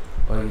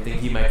 or you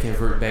think he might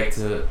convert back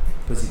to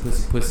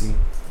pussy?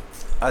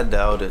 I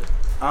doubt it.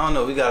 I don't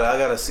know. I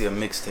gotta see a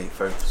mixtape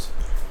first.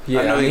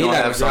 Yeah, I know he's gonna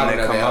have something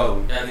that come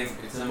out. I think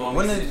it's a moment.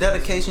 When the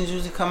dedications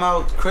usually come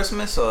out,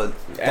 Christmas or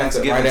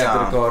Thanksgiving right after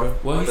time? the Carter.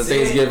 Well, he the said,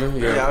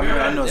 Thanksgiving. Yeah,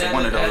 I know it's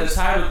one of those. The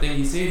title thing,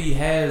 he said he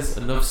has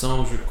enough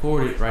songs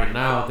recorded right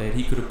now that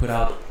he could have put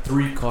out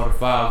 3 Carter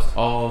 5s,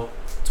 all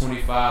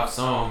 25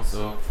 songs.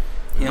 So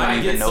he don't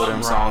even know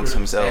them songs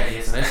himself.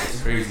 Yeah, so that's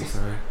just crazy,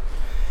 son.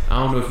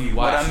 I don't know if you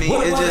watched. But I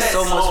mean, it's just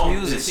so much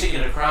music. The chick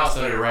in the crowd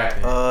started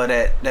rapping.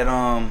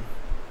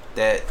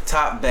 That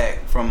top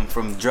back from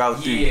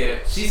Drought 3. Yeah,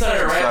 she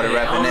started rapping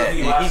that.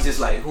 And he just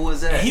like, who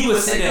is that? And he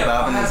was sitting there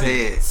bobbing his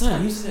head.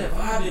 Son, he was sitting there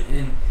vibing,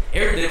 and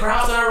the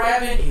crowd started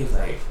rapping. He was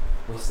like,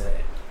 "What's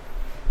that?"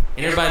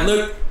 And everybody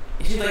looked,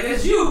 and she's like,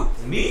 "That's you,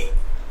 me."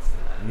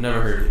 I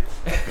never heard it.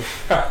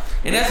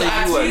 And that's what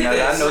I tweeted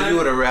that. I know you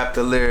would have rapped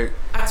the lyric.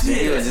 He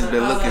would have just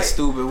been looking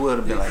stupid. Would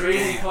have been like, the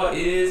crazy part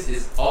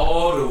is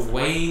all the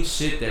Wayne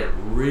shit that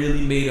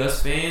really made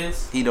us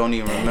fans. He don't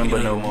even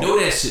remember no more. Know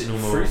that shit no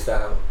more.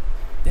 Freestyle.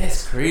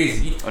 That's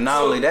crazy. Well,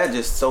 not only that,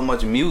 just so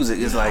much music.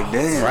 It's like,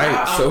 damn.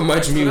 Right, so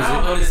much music.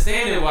 I don't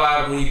understand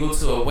why when you go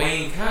to a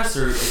Wayne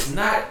concert, it's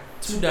not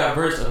too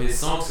diverse of his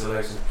song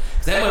selection.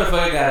 That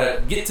motherfucker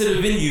gotta get to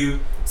the venue,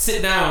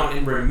 sit down,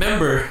 and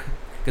remember.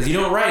 Because you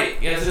don't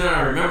write. You gotta sit down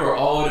and remember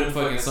all the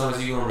fucking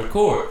songs you're gonna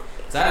record.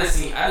 So I didn't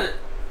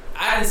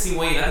see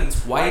Wayne, I think,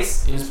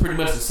 twice, and it's pretty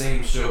much the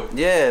same show.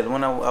 Yeah,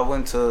 when I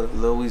went to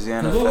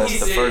Louisiana Fest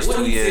the first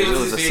 2 years, it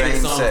was the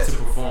same set. To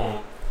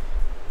perform.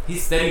 He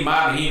steady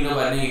mobbing, he didn't know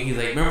about name. He's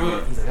like,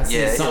 remember? He's like, I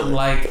said something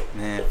like,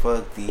 man,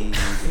 fuck these.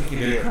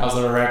 The crowd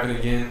started rapping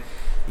again.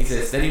 He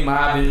said, steady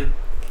mobbing.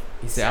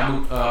 He said,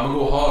 I'm gonna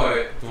go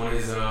hard doing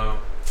his, I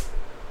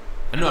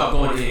know I'm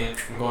going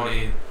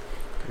in.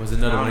 Was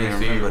another one of his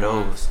favorite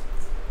those.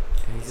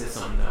 And he said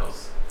something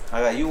else.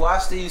 You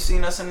watched it? You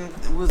seen us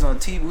we was on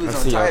TV, we was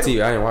on Tidal.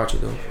 TV. I didn't watch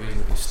it though. Yeah, we was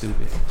looking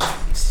stupid.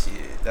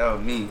 Shit, that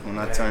was me when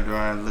I turned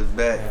around and looked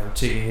back. Yeah,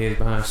 chicken heads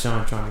behind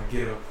Sean trying to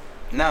get him.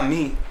 Not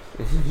me.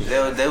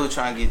 they were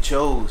trying to get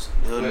chose.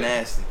 They were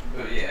nasty.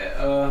 But yeah,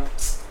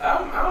 I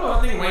don't know.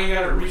 I think Wayne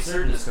got a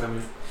resurgence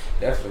coming.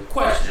 Definitely.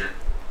 Question: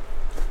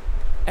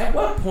 at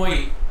what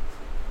point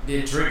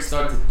did Drake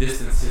start to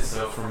distance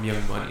himself from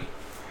Young Money?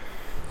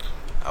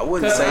 I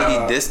wouldn't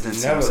say he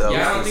distanced himself.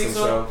 Yeah, I don't think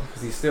so.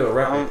 Because he's still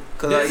rapping.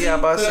 I'm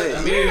about to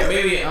say.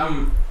 Maybe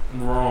I'm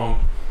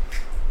wrong.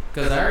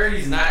 Because I heard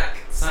he's not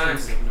signed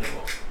to them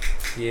anymore.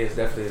 He is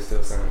definitely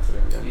still signed to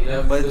them.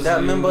 Yeah, but that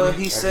remember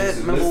he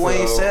said,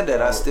 Wayne said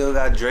that I still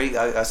got Drake,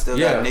 I still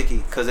got Nicki.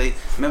 Because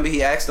remember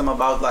he asked him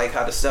about like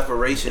how the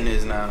separation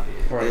is now.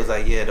 Right. He was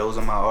like, yeah, those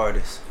are my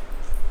artists.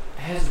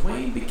 Has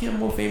Wayne become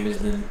more famous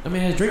than?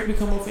 Has Drake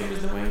become more famous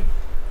than Wayne?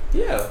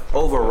 Yeah.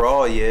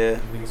 Overall, yeah.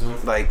 I think so.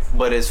 Like,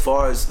 but as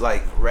far as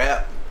like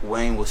rap,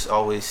 Wayne will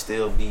always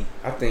still be.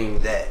 I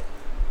think that.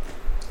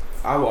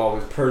 I will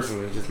always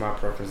personally, just my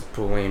preference,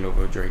 put Wayne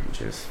over Drake,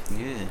 just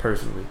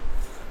personally.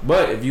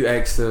 But if you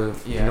ask the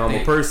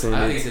normal person,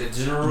 I think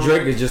the general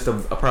Drake is just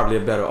probably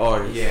a better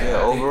artist.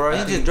 Yeah, overall,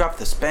 he just dropped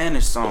the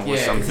Spanish song with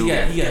some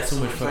dude. He got so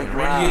much fucking.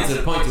 Right, you get to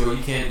the point to where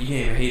you can't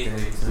even hate that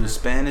nigga.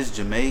 Spanish,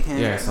 Jamaican.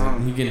 Yeah, so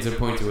you get to the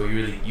point to where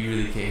you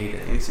really can't hate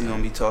that. He's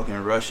gonna be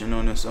talking Russian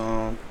on the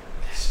song.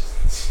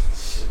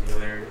 Should be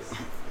hilarious.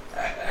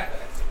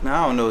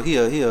 Now I don't know. He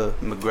a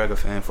McGregor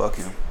fan. Fuck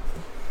him.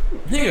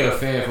 Nigga a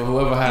fan for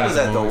whoever had. He was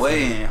at the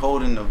weigh-in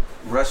holding the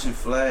Russian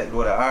flag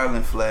or the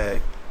Ireland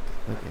flag.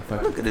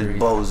 Look at this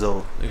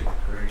bozo.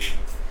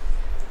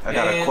 I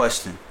got a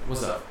question.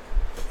 What's up?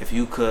 If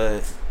you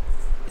could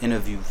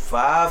interview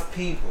 5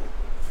 people,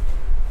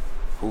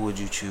 who would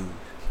you choose?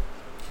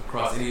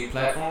 Across any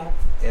platform?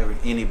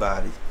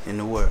 Anybody in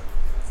the world.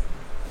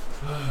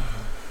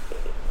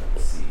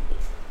 Let's see.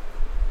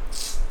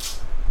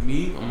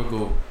 Me, I'm gonna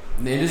go.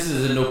 And this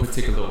is in no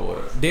particular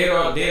order. Dead or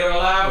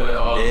alive?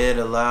 Or dead,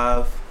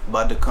 alive,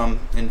 about to come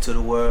into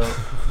the world.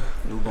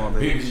 Newborn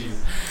baby.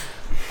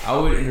 I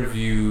would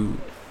interview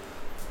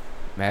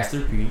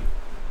Master P,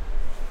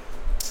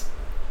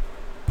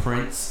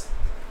 Prince.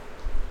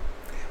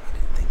 Damn, I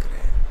didn't think of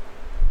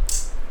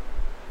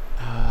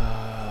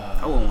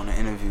that. I wouldn't want to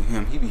interview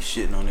him. He be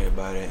shitting on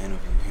everybody that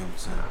interview him.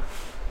 So.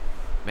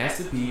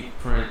 Master P,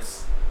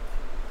 Prince.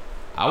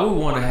 I would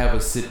want to have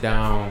a sit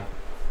down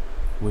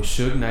with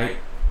Suge Knight.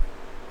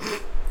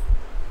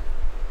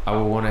 I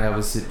would want to have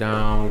a sit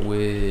down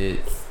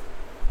with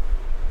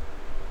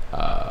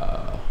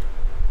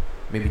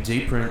maybe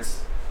J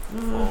Prince.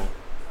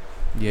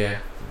 Yeah.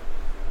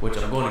 Which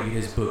I'm going to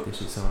get his book. That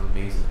shit sounds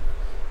amazing.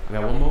 I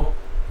got one more?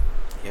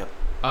 Yep.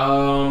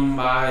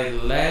 My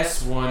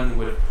last one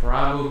would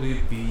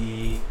probably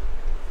be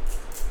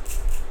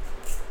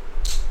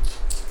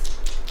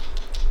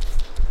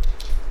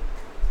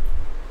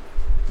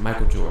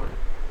Michael Jordan.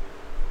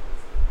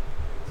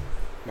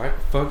 Michael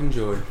fucking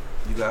Jordan.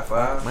 You got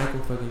 5?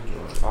 Michael fucking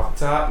Jordan. Off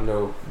the top,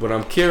 no. But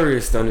I'm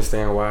curious to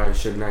understand why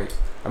Suge Knight.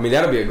 I mean,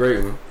 that'll be a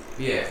great one.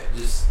 Yeah,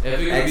 just if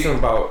it ask him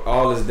about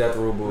all his death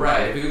row bullshit.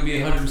 Right, if it could be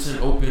 100%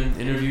 open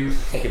interview,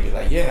 he could be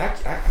like, yeah,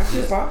 I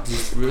just pop.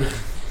 Just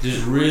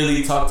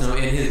really talk to him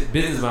in his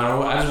business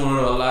mind. I just want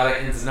to know a lot of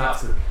ins and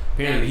outs.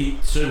 Apparently,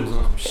 Suge was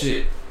on some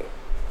shit.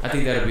 I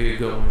think that'll be a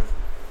good one,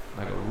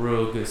 like a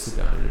real good sit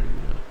down interview.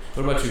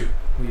 What about you?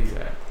 Who you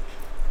got?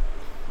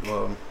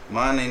 Well,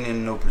 mine ain't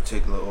in no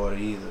particular order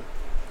either.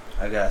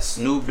 I got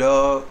Snoop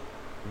Dogg,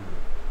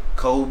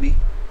 Kobe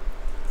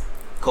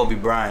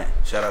Bryant.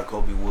 Shout out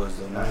Kobe Woods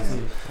though.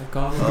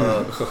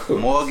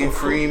 Morgan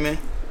Freeman,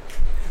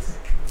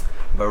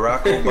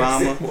 Barack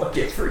Obama,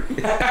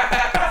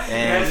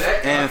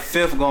 and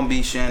fifth gonna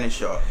be Shannon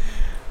Sharp.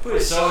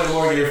 Put Shaw and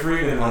Morgan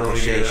Freeman on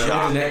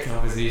that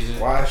conversation.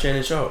 Why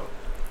Shannon Sharp?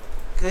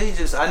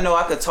 Cause I know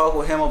I could talk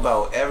with him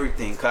about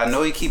everything. Cause I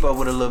know he keep up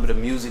with a little bit of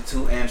music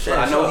too, and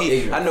I know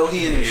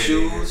he into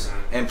shoes,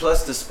 and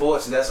plus the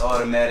sports. That's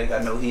automatic. I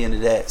know he into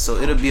that, so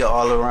it'll be an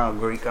all around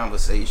great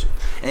conversation.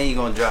 And he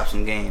gonna drop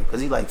some game, cause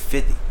he like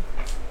 50.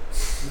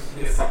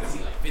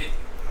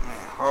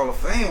 Hall of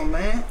Famer,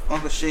 man.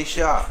 Uncle Shay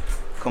Sharp,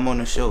 come on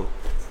the show.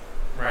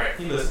 Right,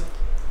 he listen.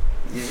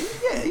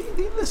 Yeah, he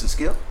listen.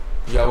 Skill.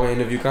 Y'all want to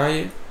interview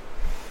Kanye?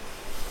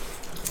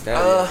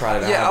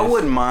 I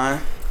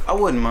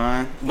wouldn't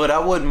mind, but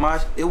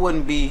it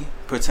wouldn't be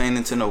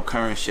pertaining to no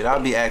current shit. I'll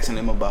be asking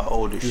him about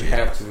older shit. You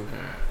have to.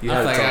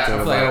 I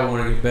feel like I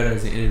want to get better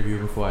as an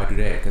interviewer before I do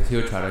that, because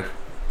he'll try to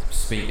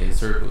spin in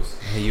circles.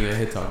 Hey, you in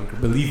here talking,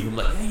 believe him,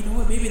 like, hey, you know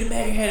what? Maybe the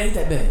MAGA hat ain't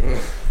that bad.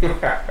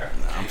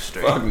 Nah, I'm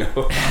straight. Fuck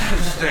no. I'm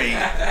straight.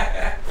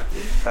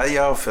 How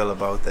y'all feel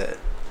about that?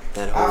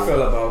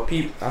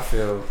 I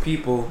feel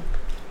people.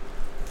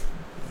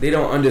 They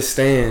don't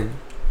understand.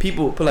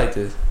 People put like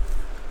this.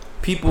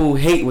 People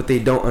hate what they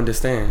don't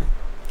understand.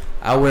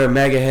 I wear a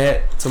MAGA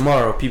hat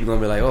tomorrow. People gonna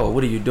be like, "Oh,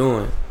 what are you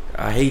doing?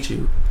 I hate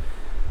you."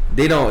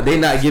 They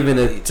not giving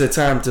the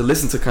time to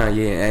listen to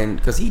Kanye, and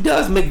because he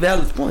does make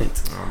valid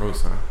points.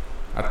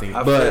 I think.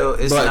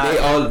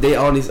 They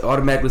always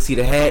automatically see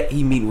the hat.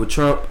 He meeting with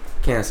Trump.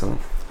 Cancel him.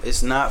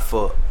 It's not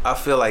for. I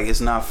feel like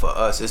it's not for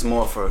us. It's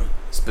more for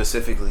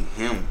specifically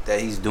him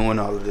that he's doing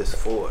all of this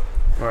for.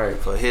 Right.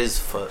 For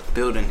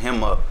building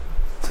him up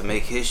to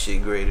make his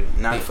shit greater.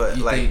 Not for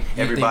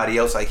everybody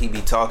else. Like he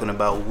be talking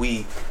about.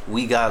 We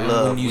got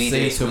love. When you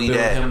say to build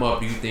him up,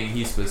 do you think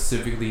he's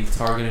specifically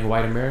targeting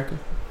white America?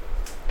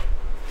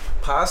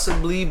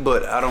 Possibly,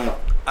 but I don't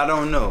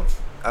know.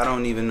 I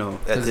don't even know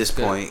at this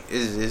point.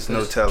 It's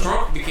no telling.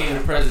 Trump became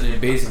the president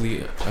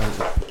basically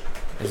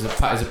as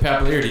a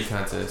popularity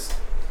contest.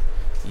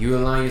 You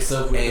align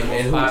yourself with the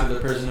most popular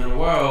person in the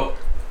world.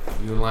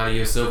 You align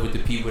yourself with the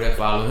people that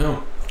follow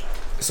him.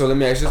 So let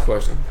me ask you this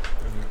question: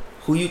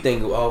 Who you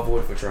think all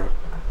voted for Trump?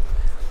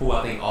 Who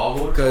I think all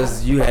voted?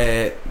 Because you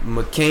had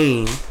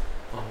McCain.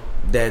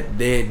 That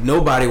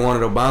nobody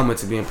wanted Obama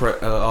to be in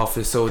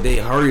office, so they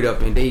hurried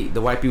up and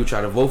the white people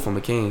tried to vote for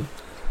McCain.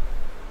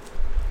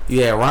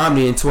 You had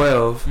Romney in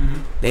 12.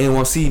 Mm-hmm. They didn't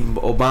want to see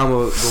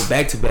Obama go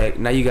back to back.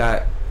 Now you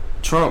got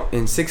Trump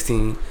in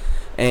 16,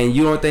 and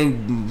you don't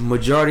think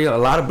a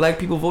lot of black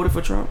people voted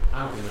for Trump?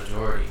 I don't think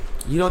majority.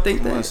 You don't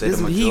think that?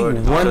 He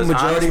won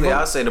majority vote?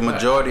 I'll say the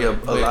majority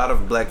of a lot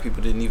of black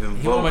people didn't even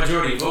vote. He won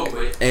majority vote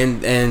with.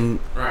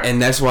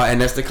 And that's why,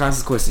 and that's the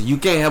consequence. You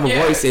can't have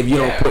a voice if you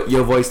don't put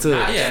your voice to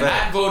it.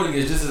 Not voting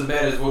is just as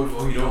bad as voting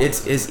for who you don't.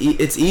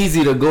 It's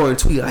easy to go and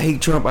tweet, I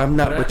hate Trump. I'm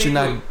not, but you're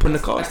not putting the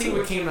cost. I think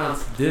what came out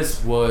of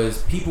this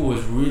was people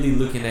was really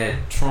looking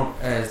at Trump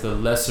as the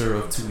lesser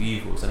of two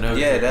evils. I know.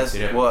 Yeah,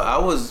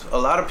 a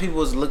lot of people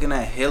was looking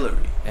at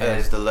Hillary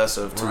as the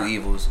lesser of two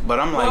evils, but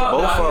I'm like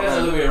both of them. That's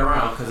the other way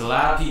around, because a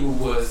lot of people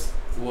was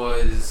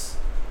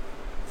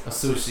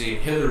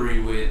associating Hillary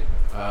with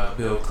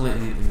Bill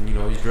Clinton and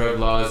his drug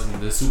laws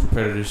and the super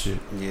predator shit.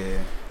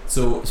 Yeah.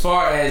 So as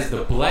far as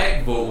the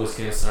black vote was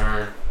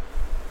concerned,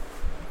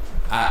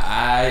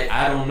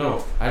 I don't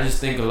know. I just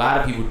think a lot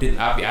of people didn't.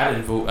 I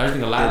didn't vote. I just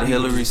think a lot of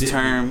people Hillary's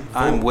term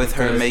 "I'm with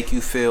her" make you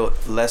feel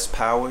less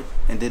powered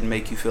and didn't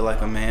make you feel like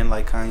a man,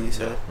 like Kanye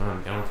said. I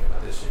don't care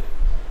about this shit.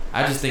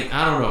 I just think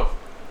I don't know.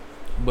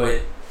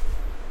 But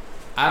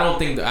I don't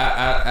think I'm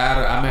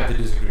gonna have to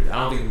disagree. I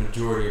don't think the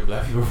majority of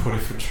black people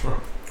voted for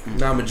Trump.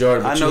 Not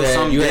majority, but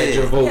you had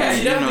your vote. Yeah,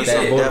 you definitely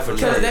did.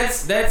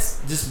 Because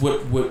that's just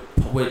what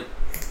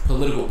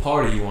political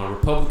party you want.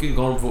 Republican,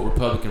 going to vote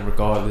Republican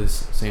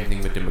regardless. Same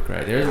thing with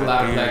Democrat. There's a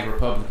lot of black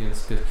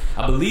Republicans. Because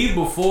I believe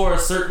before a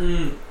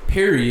certain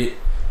period,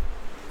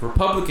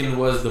 Republican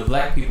was the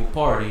black people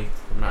party,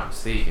 if I'm not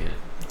mistaken.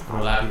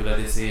 A lot of people that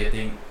they say, I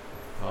think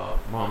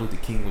Martin Luther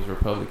King was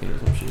Republican or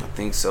some shit. I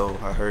think so.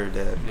 I heard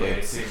that. Yeah,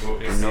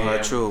 I know how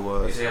true it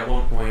was. They say at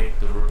one point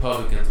the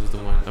Republicans was the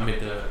one. The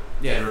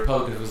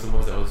Republicans was the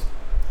ones that was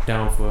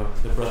down for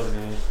the brother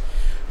man.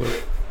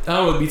 But I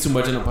don't want to be too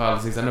much into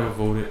politics. I never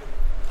voted.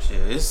 Yeah,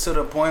 it's to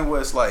the point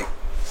where it's like,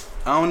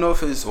 I don't know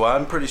if it's. Well,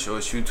 I'm pretty sure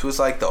it's you too. It's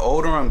like the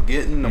older I'm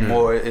getting, the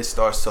more it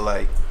starts to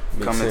like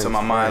come into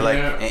my mind,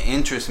 and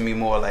interest me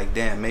more. Like,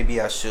 damn, maybe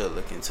I should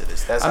look into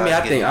this. That's.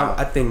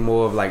 I think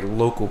more of like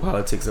local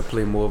politics will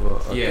play more of a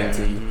thing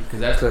to you, because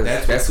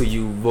that's who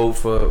you vote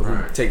for,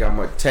 who take how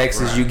much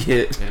taxes you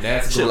get, and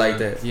that's shit like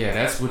that. Yeah,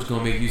 that's what's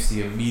gonna make you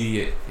see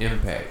immediate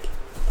impact,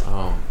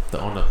 on the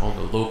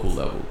local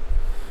level.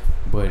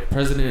 But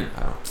president,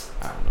 I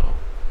don't know.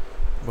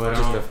 But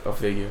just a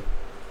figure.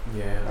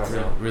 Yeah,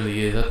 it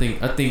really is. I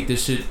think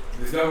this shit,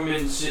 the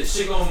government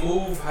shit gonna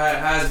move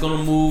how it's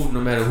gonna move no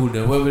matter who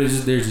does. Whoever is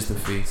just there's just a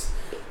face.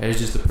 There's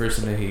just a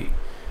person to hate.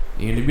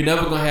 And we're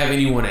never gonna have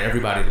anyone that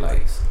everybody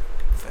likes.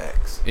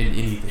 Facts. In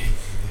anything.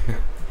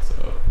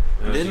 So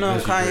didn't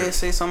Kanye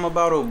say something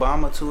about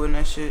Obama too and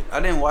that shit? I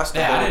didn't watch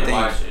the whole thing.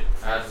 Watch it.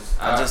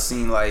 I just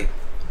seen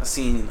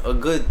a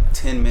good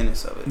 10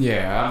 minutes of it.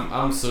 Yeah,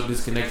 I'm so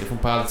disconnected from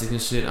politics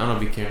and shit. I don't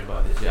be caring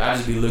about this shit. I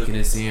just be looking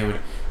and seeing when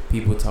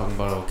people talking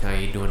about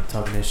Kanye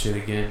talking that shit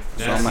again.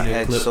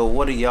 So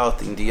what do y'all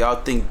think? Do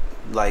y'all think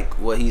like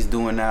what he's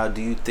doing now?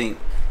 Do you think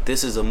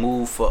this is a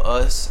move for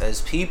us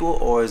as people,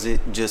 or is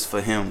it just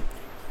for him?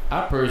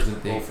 I personally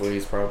think. Hopefully,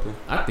 he's probably.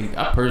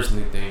 I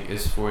personally think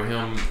it's for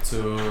him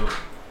to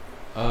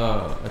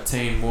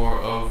attain more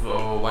of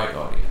a white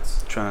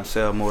audience. Trying to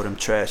sell more of them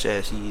trash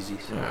ass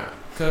Yeezys.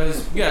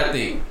 Cause you gotta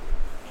think.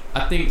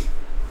 I think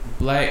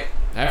black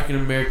African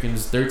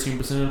Americans 13%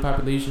 of the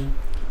population.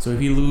 So if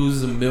he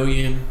loses 1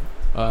 million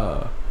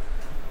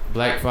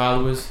black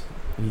followers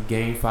and he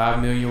gained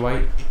 5 million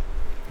white,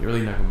 you're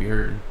really not gonna be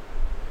hurting.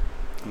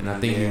 And I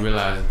think he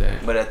realizes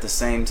that. But at the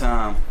same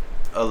time,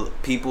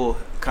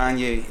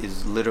 Kanye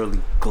is literally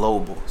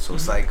global. So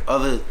it's like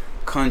other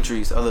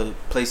countries, other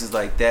places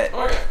like that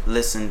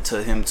listen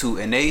to him too.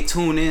 And they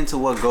tune into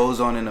what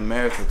goes on in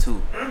America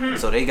too.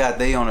 So they got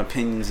their own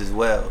opinions as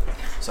well.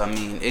 So I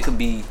mean, it could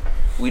be,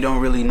 we don't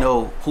really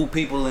know who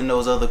people in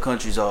those other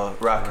countries are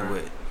rocking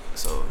with.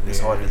 So it's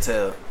hard to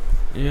tell.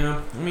 Yeah,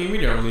 I mean, we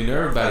don't really know.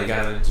 Everybody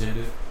got an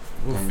agenda.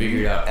 We'll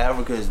figure it out.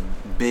 Africa is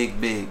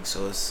big,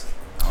 so it's,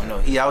 I don't know.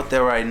 He out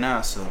there right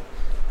now, so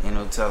ain't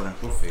no telling.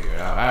 We'll figure it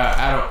out.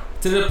 I don't.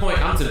 I'm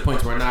to the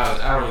point where now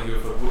I don't really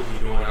give a fuck what he's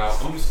doing.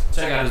 I'm just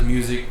check out his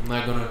music. I'm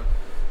not gonna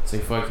say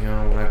fuck him.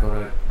 I'm not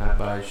gonna not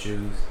buy his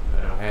shoes.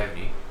 I don't have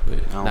any. But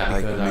I don't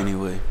like him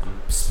anyway. I'm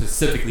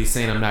specifically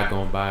saying I'm not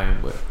gonna buy him,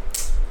 but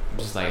I'm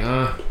just like,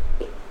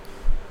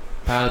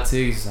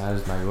 politics. I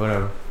just like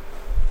whatever.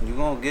 You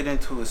gonna get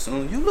into it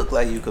soon. You look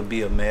like you could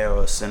be a mayor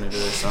or a senator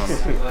or something.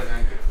 I look like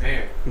I could be a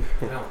mayor.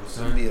 No,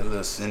 son. Be a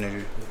little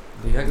senator.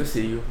 Yeah, I can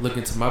see you. Look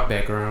into my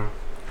background.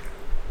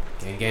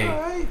 Gang.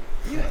 Alright.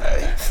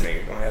 Yeah.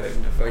 Nigga gonna have the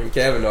fucking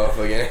Kavanaugh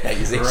fucking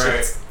accusations.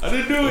 Right. I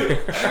didn't do it.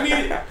 I didn't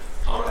mean it. I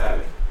don't have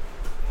it.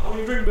 I don't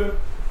even drink beer.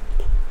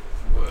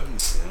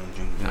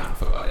 Nah,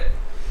 fuck all that.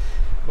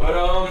 But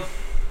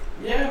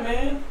yeah,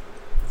 man.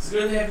 It's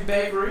good to have you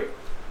back, Rick.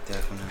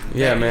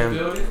 Definitely. Yeah, man.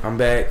 I'm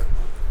back.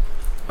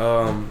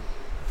 What?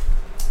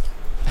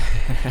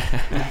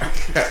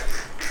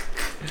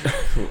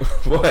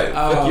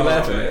 What you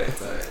laughing at?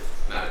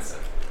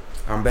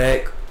 I'm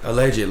back,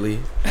 allegedly.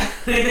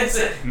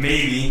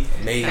 Maybe.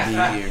 They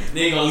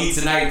gonna leave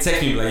tonight and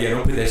text me like, yeah,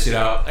 don't put that shit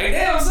out. Like,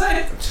 damn, I'm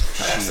saying.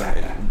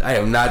 I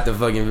am not the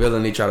fucking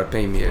villain they try to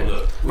paint me as.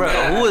 Bro,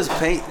 who is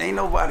paint? Ain't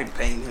nobody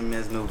painting him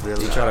as no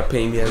villain. They try to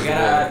paint me as we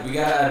got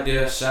an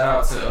idea. Shout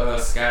out to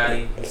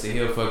Scotty. He said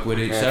he'll fuck with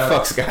it. Man,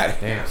 fuck Scotty.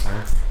 Damn,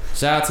 son.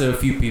 Shout out to a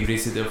few people. They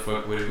said they'll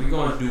fuck with it. We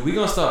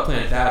gonna start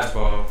playing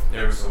dodgeball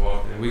every so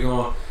often. We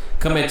gonna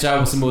come at y'all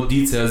with some more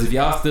details. If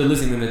y'all still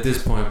listening at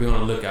this point, be on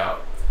the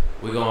lookout.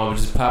 We're gonna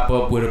just pop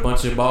up with a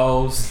bunch of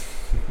balls.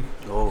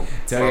 Tell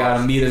y'all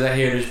to meet us at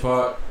Heritage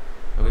Park.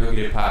 And we're gonna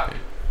get it popping.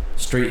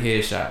 Straight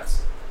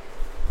headshots.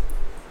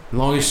 As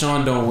long as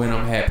Sean don't win,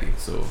 I'm happy.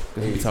 So,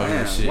 cause he be talking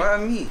that shit. Why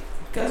me?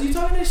 Cause you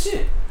talking that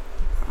shit.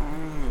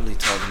 I'm not really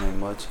talking that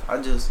much.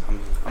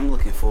 I'm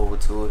looking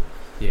forward to it.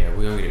 Yeah,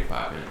 we're gonna get it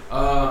popping.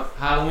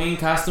 Halloween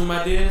costume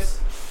ideas.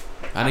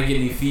 I didn't get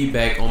any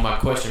feedback on my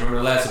question. Remember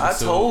the last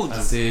episode? I told you. I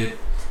said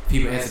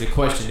people answer the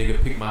question, they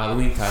could pick my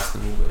Halloween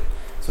costume, but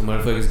some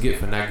motherfuckers get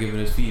for not giving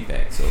us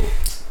feedback. So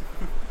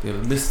they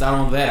missed out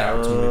on that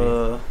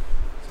opportunity.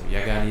 So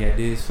y'all got any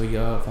ideas for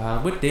y'all for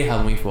Halloween? What day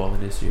Halloween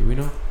falling this year? We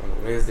know?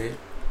 On Wednesday.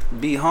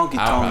 Be honky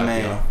tonk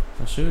man.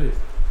 I should.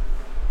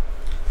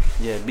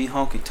 Yeah, be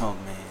honky tonk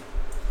man.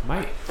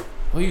 Mike,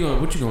 what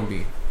you gonna be?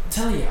 I'm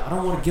telling you, I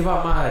don't want to give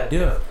out my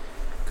idea,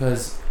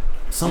 cause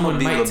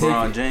someone might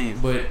LeBron take James.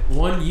 it. But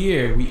 1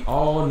 year we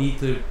all need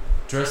to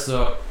dress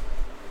up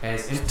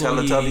as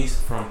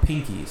employees from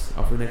Pinkies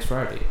off of next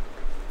Friday.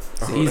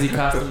 It's an easy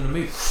costume to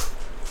make.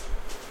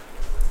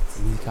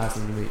 You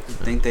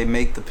think they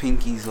make the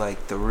Pinkies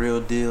like the real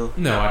deal?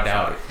 No, I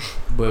doubt it.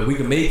 But we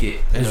can make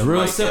it. It's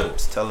real simple.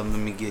 Tell him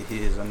let me get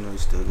his. I know he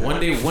still got One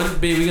day we gonna.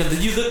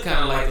 You look kind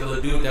of like the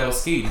little dude that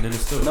was skating in the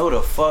store. No,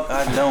 the fuck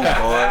I don't, boy.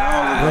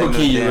 I don't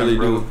look you really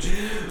Roach.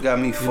 You got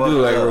me fucked up. You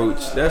do like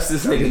Roach. That's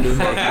this nigga do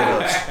like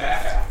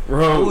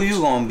Roach. Who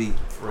you gonna be?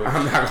 Roach.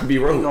 I'm not gonna be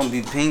Roach. You gonna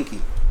be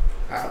Pinky.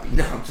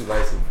 I'm too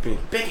light some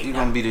Pinky. You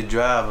gonna be the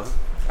driver.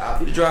 I'll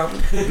be the driver.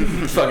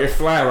 Fucking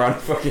fly around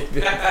the fucking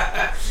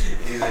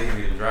He's like,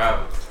 he be the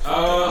driver.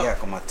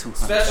 On my 200.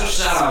 Special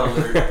shout out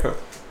alert.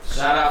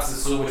 Shout out to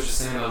So What You're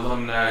Saying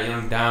alumni,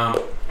 Young Dom.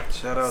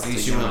 Shout out to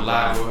she went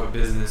live with her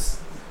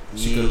business.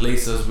 She could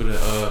lace us with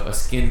a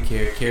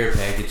skincare care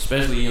package,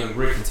 especially Young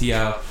Rick and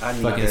T.I.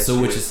 fucking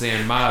So What You're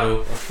Saying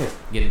model,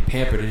 getting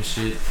pampered and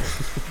shit.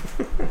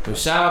 But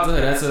shout out to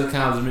her. That's her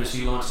accomplishment.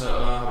 She launched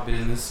her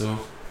business, so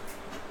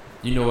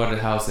you know where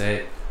the house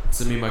at.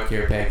 send me my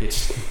care package.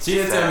 She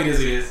didn't tell me this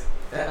is.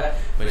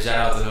 But shout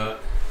out to her.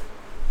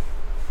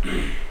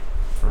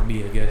 From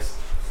me, I guess.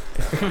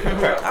 I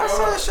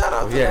said shout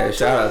out to her. Yeah,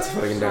 shout out to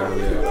fucking Down.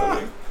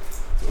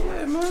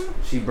 Yeah, man.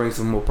 She brings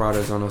some more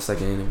products on her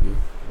second interview.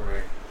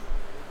 Right.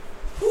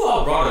 Who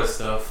all brought us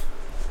stuff?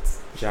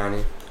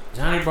 Johnny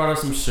brought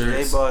us some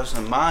shirts. They bought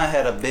some. Mine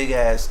had a big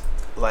ass,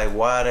 like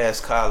wide ass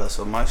collar,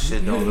 so my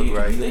shit don't look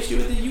right. You shit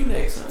with the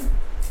U-neck, son.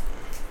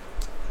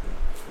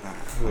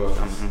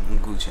 I'm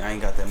Gucci. I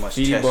ain't got that much.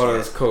 She bought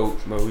us Coke,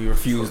 but we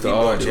refused to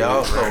order.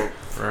 Y'all Coke.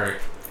 Right.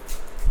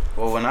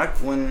 Well,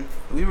 when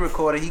we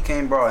recorded, he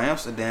came brought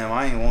Amsterdam.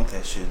 I ain't want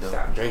that shit though.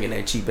 Stop drinking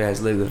that cheap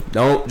ass liquor.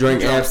 Don't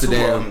drink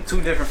Amsterdam.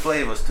 Two different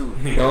flavors too.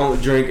 Don't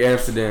drink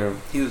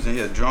Amsterdam. He was in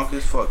here drunk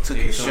as fuck. Took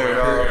his shirt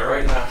off.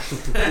 Right now.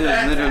 He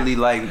was literally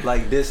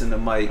like this in the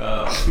mic.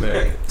 Oh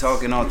man.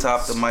 Talking on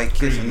top of the mic,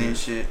 kissing and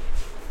shit.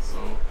 So,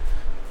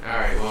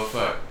 alright, well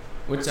fuck.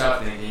 What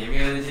y'all thinking? You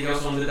got anything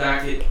else on the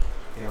docket?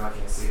 I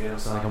can't see it. It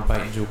sound like I'm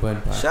biting Joe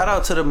Budden. Shout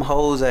out to them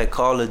hoes at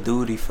Call of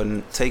Duty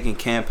for taking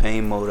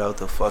campaign mode out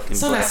the fucking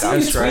Black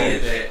Ops.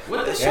 Trash.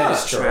 What the shit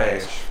is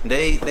trash.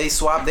 They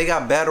swapped. They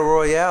got Battle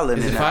Royale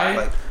in it now.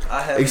 Like,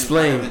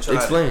 Explain. It's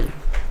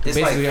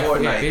basically like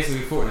Fortnite.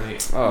 Basically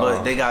Fortnite.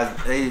 But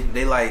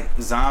they like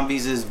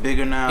zombies is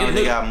bigger now. And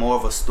they got more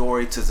of a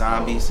story to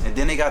zombies. And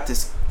then they got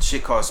this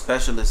shit called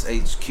Specialist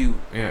HQ.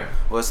 Yeah.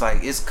 Well, it's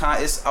like it's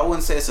I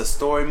wouldn't say it's a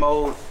story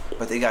mode,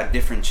 but they got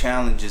different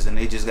challenges and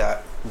they just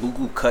got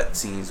buku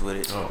cutscenes with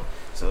it. Oh.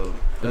 So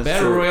the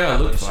Battle Royale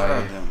looked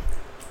fire. Them.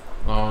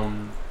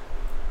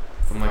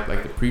 From like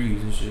the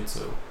previews and shit.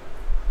 So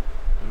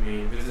I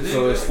mean,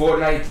 so it's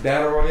Fortnite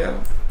Battle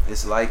Royale.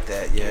 It's like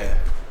that, yeah.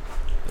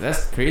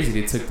 That's crazy.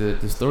 They took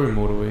the story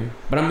mode away.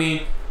 But I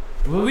mean,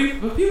 but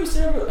people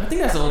still. I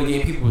think that's the only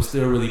game people were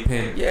still really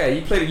paying. Yeah,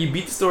 you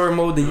beat the story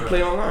mode, then you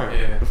play online.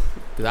 Yeah.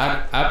 Cause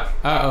I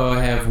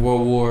have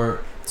World War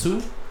II.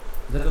 Is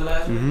that the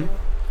last one?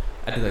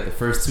 I did like the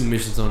first 2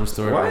 missions on the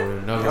story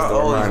mode. No,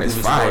 it's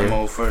fire. Story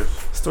mode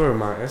first. Story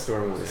mode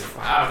is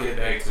fire. I'll get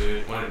back to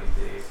it one of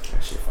these days.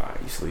 That shit fire.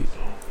 You sleep.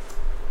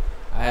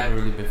 I haven't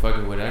really been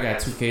fucking with it. I got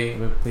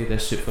 2K. I played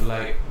that shit for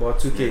like. Bought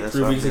 2K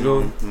 3 weeks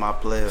ago. My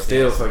player.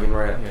 Still fucking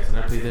rap. Yes, and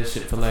I played that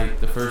shit for like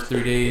the first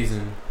 3 days,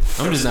 and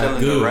I'm just not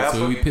good,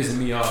 so it be pissing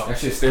me off. That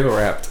shit still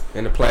wrapped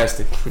in the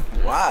plastic.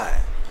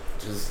 Why?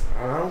 Just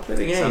I don't play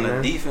the game. So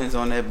man. The defense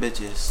on that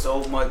bitch is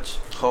so much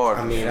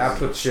harder. I mean, I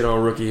put shit on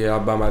rookie.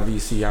 I'll buy my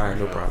VC. I ain't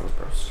no problems,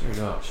 bro.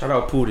 Shout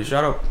out Pooty.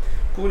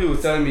 Pooty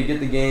was telling me get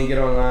the game, get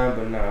online,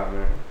 but nah,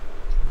 man.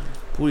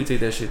 Pooty take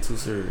that shit too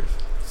serious.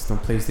 It's some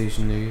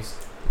PlayStation niggas.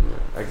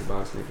 Yeah,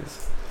 Xbox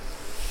niggas.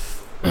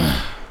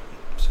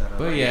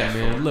 But yeah,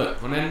 man.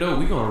 Look, on that note,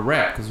 we gonna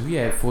wrap because we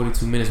had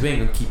 42 minutes. We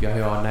ain't gonna keep y'all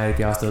here all night if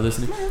y'all still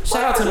listening.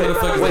 Shout out to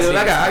motherfuckers. Wait,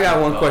 I got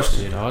one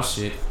question. Oh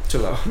shit.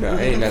 Chill out. No,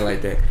 ain't nothing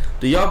like that.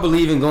 Do y'all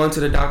believe in going to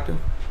the doctor?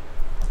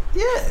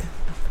 Yeah.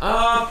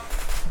 I'm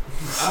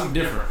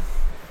different.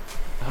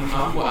 If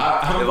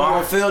I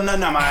don't feel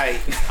nothing, I'm alright.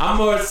 I'm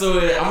more so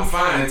I'm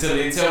fine until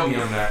they tell me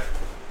I'm not.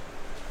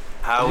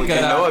 How we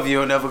can know if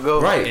you'll never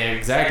go? Right. Yeah,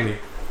 exactly.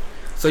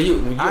 So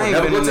you I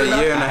ain't been in a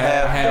year and a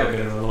half. I haven't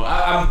been in a long.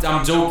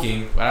 I'm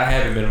joking, but I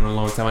haven't been in a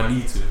long time. I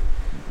need to.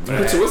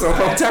 But it's a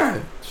long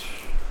time.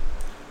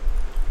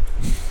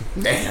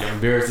 Damn, I'm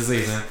embarrassed to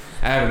say, son.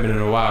 I haven't been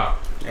in a while.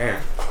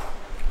 Damn.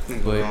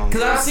 But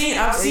because I've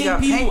seen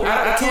people.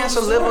 I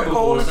cancer, liver,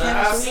 colon cancer.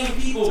 I've seen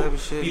people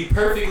be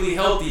perfectly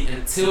healthy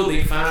until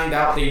they find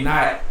out they're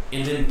not,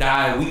 and then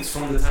die weeks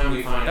from the time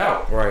they find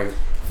out. Right. I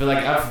feel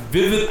like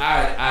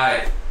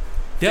I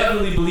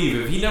definitely believe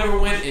if he never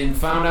went and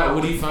found out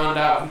what he found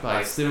out, he'd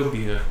probably still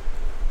be here.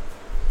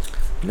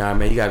 Nah,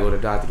 man, you gotta go to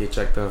the doctor to get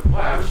checked up.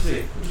 Why? What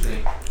you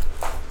think?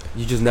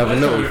 You just never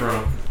know. Where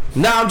from?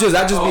 Nah, I just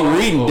be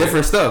reading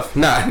different stuff.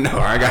 Nah, no,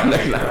 I got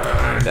nothing.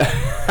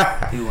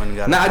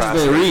 I just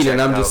been reading,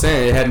 and I'm just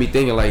saying, it had me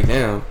thinking like,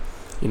 damn,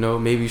 you know,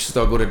 maybe you should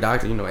start go to the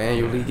doctor, you know,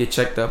 annually, get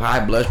checked up,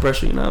 high blood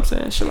pressure, you know what I'm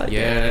saying, shit like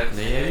that.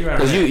 Yeah, you're right.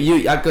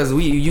 Because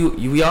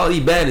we all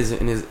eat bad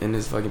in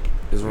his fucking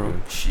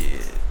room.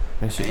 Shit.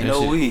 Ain't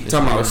no weed.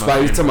 Talking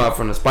about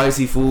from the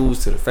spicy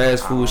foods to the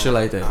fast food, shit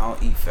like that. I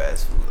don't eat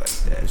fast food like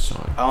that.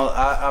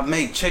 I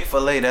make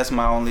Chick-fil-A. That's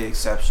my only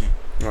exception.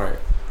 Right.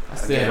 I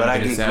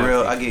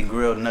get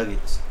grilled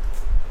nuggets.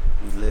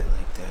 We lit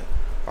like that.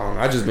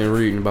 I just been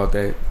reading about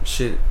that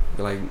shit.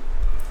 Like,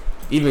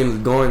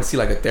 even going to see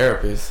like a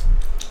therapist.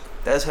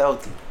 That's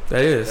healthy.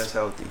 That's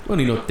healthy. We don't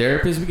need no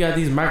therapist. We got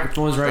these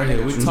microphones right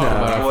here. We talk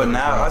about it. Well,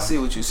 now I see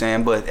what you're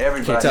saying, but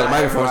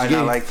everybody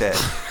not like that.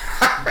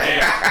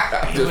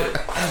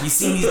 You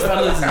seen these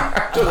fellas?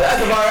 But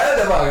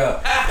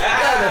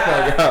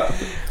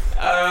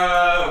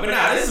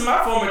nah, this is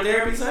my form of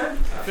therapy, son. I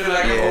feel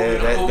like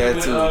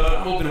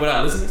I'm open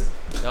without listening.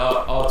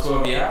 All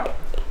 12 of you out.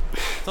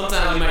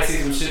 Sometimes we might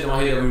say some shit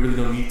on here that we really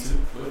don't need to.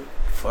 But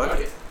fuck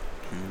it.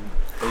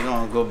 They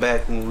gonna go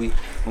back when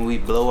we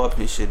blow up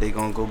and shit. They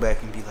gonna go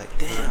back and be like,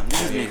 damn,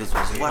 these niggas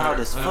was wild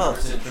as fuck.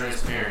 100%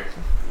 transparent.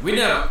 I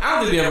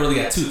don't think we ever really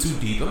got too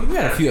deep. I mean, we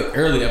had a few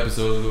early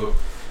episodes where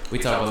we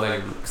talk about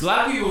like, cause a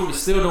lot of people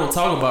still don't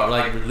talk about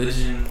like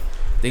religion,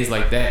 things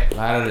like that. A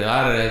lot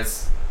of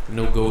that's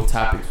no-go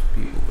topics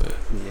for people, but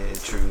yeah,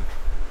 true.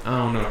 I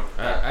don't know.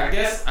 I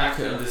guess I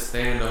could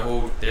understand the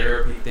whole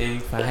therapy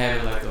thing by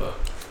having like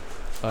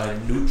a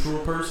neutral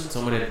person,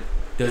 someone that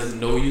doesn't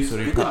know you, so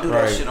they you could do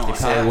that shit on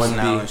apps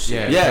now and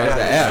shit. Yeah,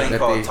 there's a thing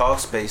called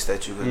Talkspace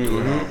that you could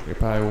do it on. They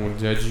probably won't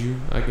judge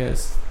you, I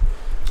guess.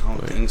 I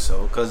don't think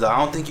so, cause I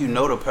don't think you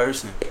know the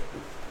person.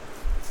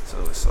 So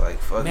it's like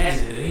fuck.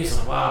 Imagine it. Here's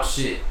some wild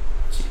shit.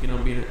 She get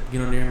on there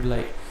and be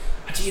like,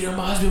 I cheated on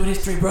my husband with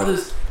his 3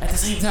 brothers at the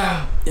same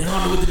time, and I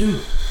don't know what to do.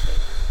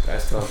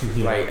 That's tough.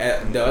 Like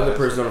the other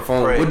person on the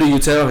phone, what do you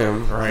tell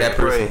him? Right. That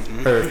person,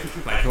 her.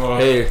 Like, well,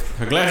 hey,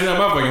 I'm glad you're not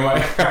my fucking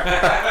wife.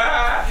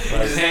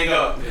 Just hang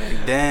up.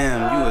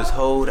 Damn, you was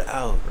hold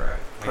out. Right.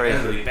 Crazy.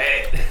 That's really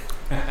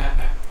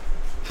bad.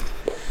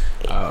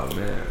 Oh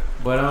man.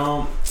 But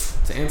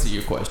to answer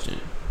your question,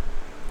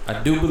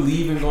 I do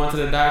believe in going to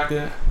the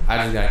doctor. I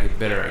just gotta get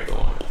better at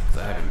going because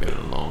I haven't been in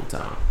a long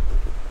time.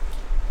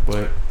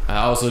 But I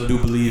also do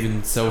believe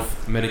in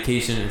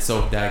self-medication and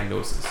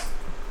self-diagnosis.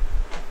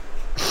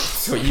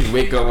 So you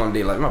wake up one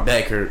day like, my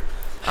back hurt.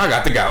 I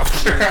got to go.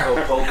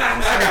 Go poking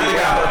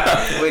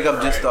himself. Wake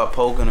up, just start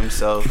poking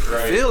himself.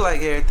 Right. Feel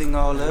like everything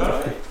all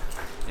that. Right.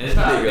 And it's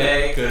probably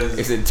bad because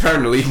it's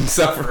internally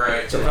suffering.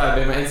 Right. It's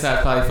probably bad. My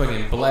inside's probably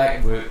fucking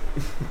black, but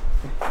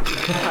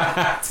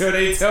till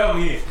they tell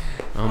me,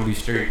 I'm gonna be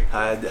straight.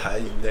 How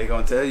they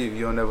gonna tell you if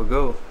you don't never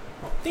go?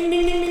 Ding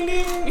ding ding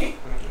ding ding.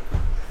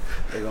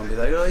 They're gonna be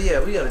like, oh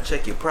yeah, we gotta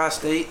check your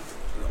prostate.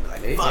 You're gonna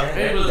be like, fuck.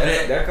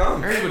 That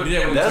comes. Everybody do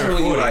that when that's you turn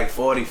when 40. you like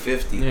 40,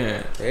 50.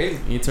 Yeah. Hey.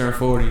 You turn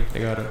 40, they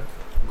gotta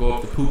go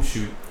up the poop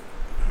chute,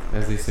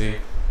 as they say.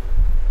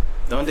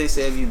 Don't they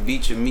say if you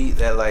beat your meat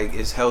that like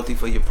it's healthy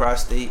for your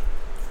prostate?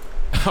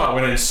 Oh,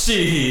 well then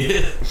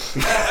shit.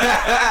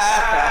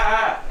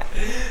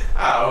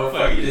 Oh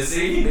fuck, you just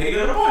see he make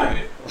an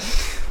appointment.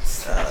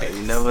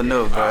 You never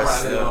know, bro. I'm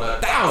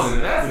on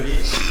 1,000.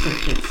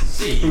 That's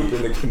shit. Y'all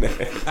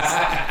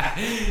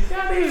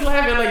niggas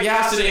laughing like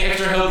y'all shit ain't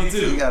extra healthy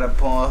too. You got a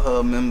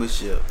Pornhub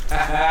membership.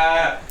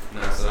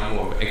 Nah, so I'm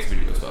more of an X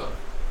videos fellow.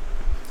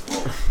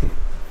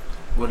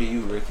 What are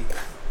you, Ricky?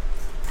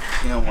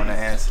 You don't want to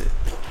answer.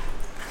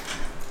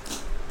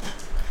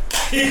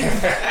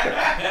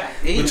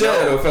 He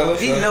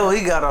know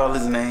he got all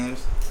his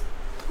names.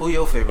 Who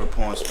your favorite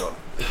porn star?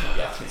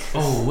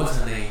 Oh, what's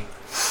her name?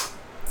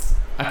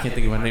 I can't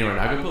think of her name right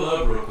now. I can pull it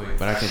up real quick,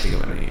 but I can't think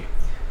of her name.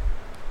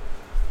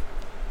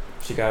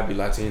 She gotta be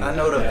Latina. I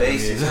know the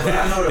basics.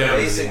 I know the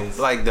basics,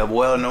 like the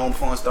well-known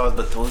porn stars,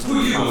 but those are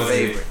my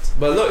favorites.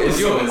 But look,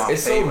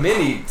 it's so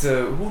many.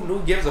 To who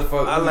gives a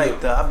fuck?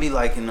 I be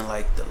liking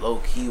the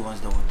low-key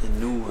ones, the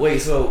new ones.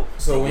 Wait, so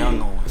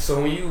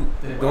when you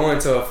Yeah. go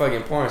into a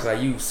fucking porn site,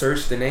 you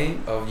search the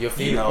name of your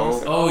favorite porn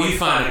star? Oh, you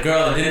find a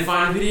girl that didn't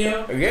find a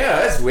video? Yeah,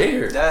 that's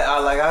weird.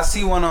 I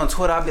see one on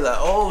Twitter. I be like,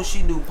 oh,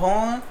 she do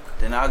porn.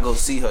 Then I go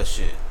see her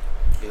shit.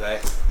 Be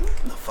like,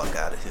 get the fuck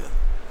out of here.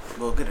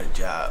 Go get a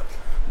job.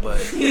 But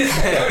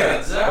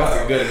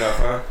Wasn't good enough,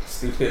 huh?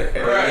 Stupid.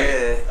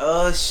 Right.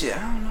 Yeah. Shit. I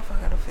don't know if I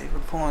got a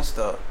favorite porn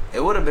star.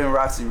 It would have been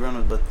Roxy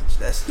Reynolds, but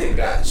that's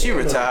she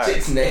retired.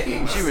 Chick's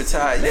name. She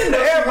retired.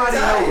 Everybody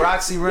know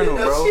Roxy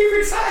Reynolds, bro.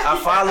 I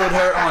followed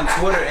her on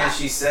Twitter and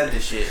she said the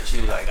shit.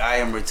 She was like, I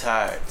am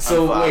retired.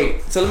 So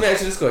wait. So let me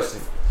ask you this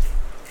question.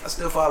 I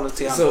still follow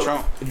Tiana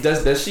Trump.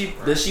 Does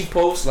she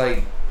post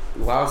like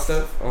wild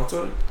stuff on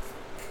Twitter?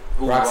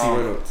 Roxy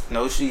Reynolds.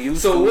 No, she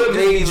used to. So what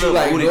made you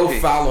like go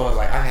pics. follow her?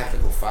 Like, I have to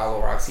go follow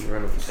Roxy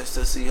Reynolds just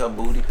to see her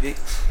booty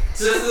pics.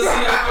 Just to see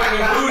her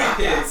fucking booty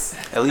pics.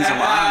 At least in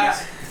my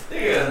eyes. I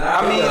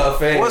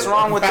mean, what's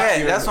wrong with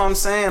that? That's what I'm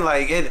saying.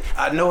 Like,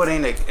 I know it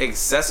ain't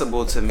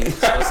accessible to me,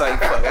 so it's like,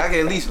 fuck, I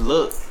can at least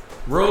look.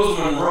 Rose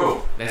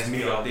Monroe. That's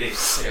me all day.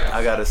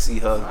 I gotta see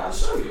her. I'll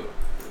show you.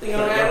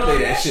 I'll play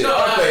that shit.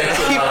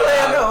 Keep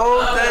playing the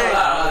whole thing.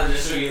 I'll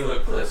just show you a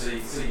little clip so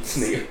you see. This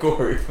nigga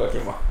Corey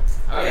fucking mom.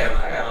 Oh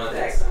yeah, I got on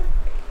Jackson.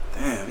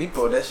 Damn, he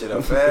pulled that shit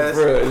up fast.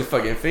 Bro, his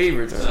fucking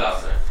favorite. Shut up,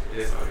 sir. It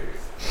is my favorite.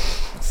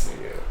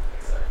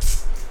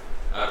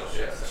 I don't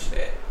share such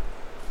that.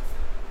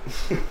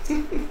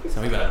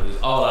 So we about to lose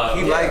all out.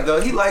 He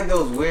like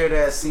those weird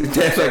ass scenes.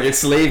 That's like a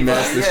slave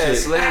master shit. Yeah,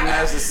 slave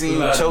master scene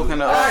choking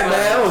her. Alright,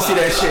 man, I don't see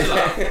that shit.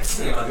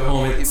 Go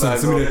home and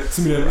send me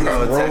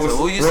that.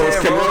 Who you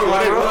said?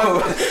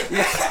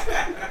 Yeah.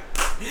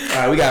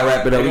 Alright, we gotta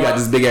wrap it up. We got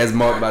this big ass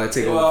mark about to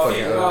take over.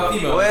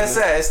 Where it's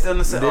at? It's still in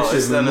the same.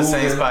 It's still in the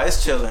same spot.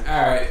 It's chilling.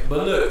 All right,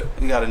 but look,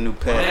 we got a new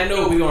pet. I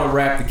know we gonna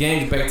wrap the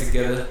games back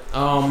together.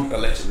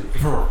 Allegedly.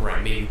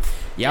 Right, maybe.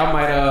 Y'all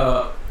might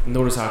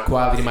notice how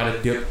quality might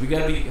have dipped. We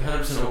gotta be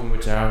 100% open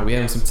with y'all. We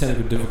having some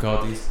technical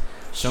difficulties.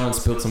 Sean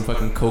spilled some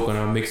fucking coke on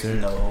our mixer.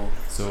 No.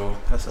 So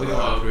we gonna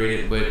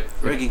upgrade it, but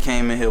Ricky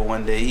came in here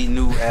one day. He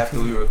knew after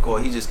we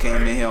record. He just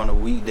came in here on a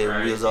weekday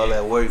when we was all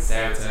at work,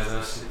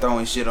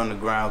 throwing shit on the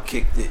ground,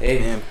 kicked it,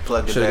 and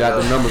plugged it back got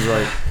up. the numbers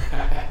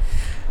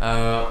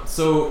right.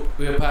 So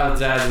we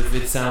apologize if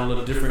it sounds a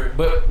little different,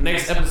 but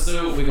next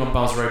episode we're gonna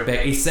bounce right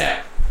back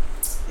ASAP.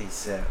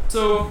 ASAP.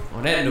 So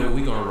on that note,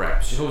 we gonna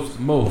wrap. It's your host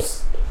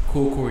Most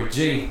Cool Corey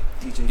J.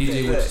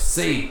 DJ what you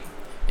say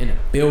in the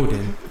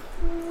building.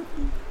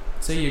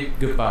 Say your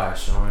goodbye,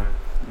 Sean.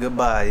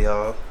 Goodbye,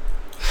 y'all.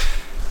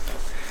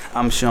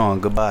 I'm Sean.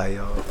 Goodbye,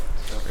 y'all.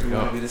 You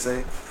want me to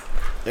say?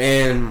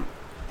 And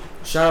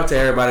shout out to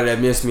everybody that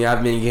missed me.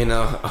 I've been getting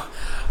a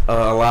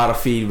lot of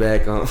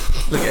feedback on.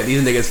 Look at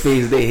these niggas'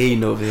 face; they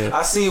hating over here.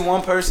 I seen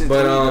one person,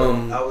 but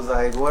I was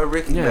like, "What,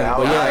 Ricky?" Yeah,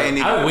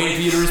 I waiting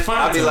for you to respond.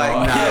 I'll be like,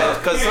 "Nah,"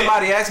 because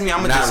somebody asked me.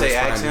 I'm gonna just say,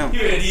 "Ask him."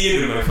 You ain't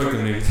DM him, fuck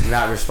them niggas.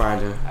 Not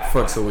responding.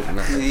 Fuck so with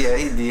nah. Yeah,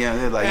 he DM'd.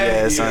 They're like,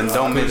 "Yeah, son,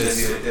 don't mention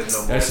it."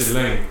 That shit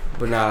lame.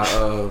 But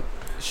nah,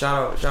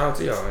 shout out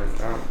to y'all.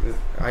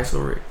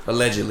 ISO Rick,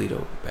 allegedly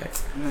though, back.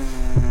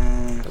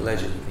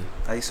 Allegedly.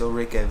 ISO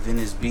Rick at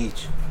Venice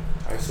Beach.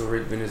 ISO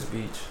Rick, Venice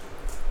Beach.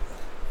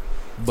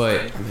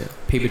 But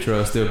Paper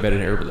Trail is still better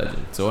than Urban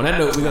Legend. So on that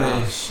note, we're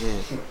gonna. Oh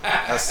shit!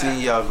 I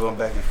see y'all going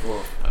back and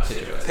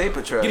forth.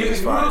 Paper Trail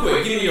is fine. Real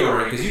quick, give me your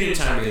rank because you didn't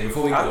chime in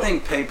before we go. I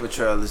think Paper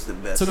Trail is the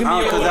best. So give me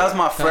your because that was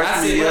my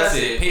freshman year. That's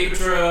it. Paper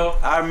Trail.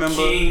 I remember.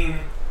 King.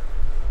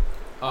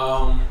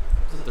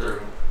 What's the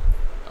third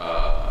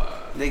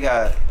one? They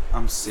got.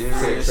 I'm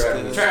serious.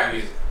 Trap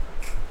music.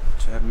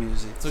 Trap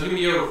music. So give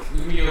me your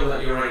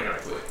ranking real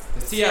quick.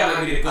 T.I.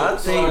 might be the GOAT. I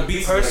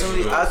think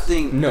personally, I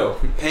think no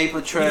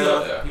Paper Trail.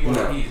 No,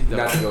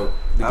 not the GOAT.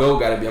 The GOAT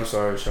gotta be. I'm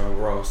sorry, Sean.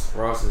 Ross.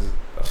 Ross is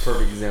a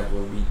perfect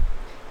example of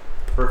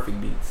perfect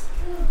beats.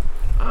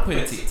 I'm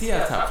putting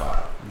T.I. top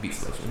 5 beat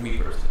selection. Me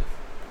personally.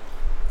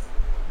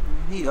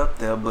 He up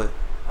there, but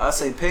I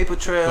say Paper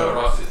Trail. But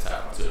Ross is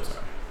top 2. Sorry.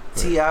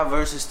 T.I.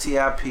 versus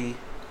T.I.P.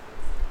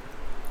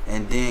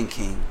 and then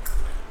King.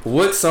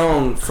 What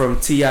song from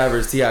T.I.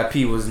 versus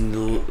T.I.P. was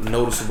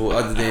noticeable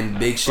other than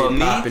Big Shit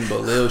Poppin'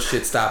 but Lil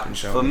Shit Stoppin',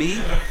 Sean? For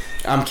me?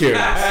 I'm curious.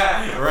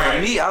 Right.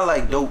 For me, I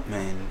like Dope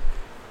Man.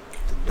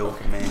 The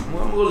Dope Man.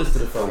 I'm gonna listen to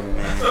the fucking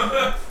man.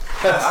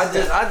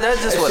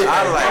 That's just what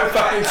I like.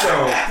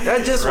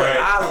 That's just what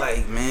I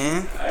like,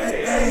 man.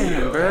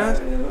 Damn, bruh.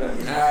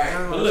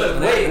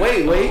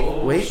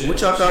 Wait.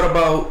 What y'all thought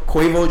about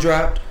Quavo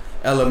dropped?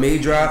 LMA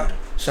dropped?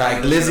 Shy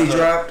Glizzy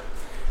dropped?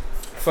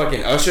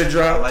 Fucking Usher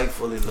dropped. I like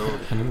Fully Loaded.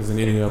 I think it's an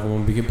idiot. I'm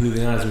gonna be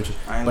completely honest with you.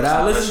 But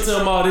I listen to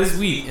them all this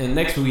week and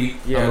next week.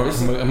 Yeah,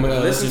 I'm gonna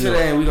listen to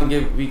that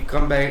and we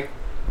come back.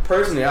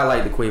 Personally, I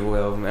like the Quavo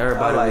album.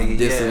 Everybody like was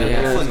dissing it.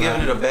 I was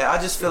giving it a bad.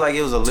 I just feel like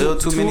it was a little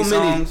too many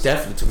songs.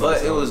 Definitely too many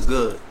songs. But it was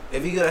good.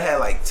 If he could have had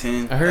like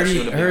 10, I heard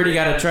he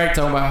got a track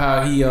talking about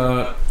how he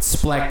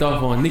splacked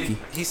off on Nicki.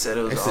 He said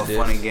it was all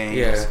funny games.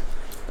 Yeah.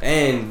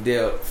 And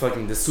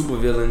the super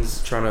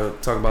villains trying to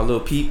talk about Lil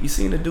Peep. You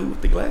seen the dude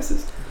with the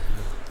glasses?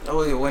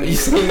 Oh yeah, when you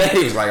seen that?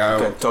 He was like, I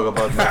don't talk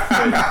about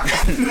that.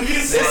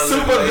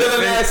 Super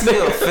villain ass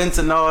nigga.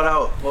 Fentanyl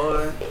out,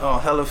 boy. Oh,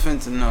 hella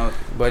fentanyl.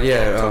 But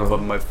yeah, talk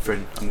about my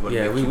friend. We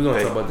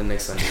gonna talk about the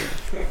next Sunday.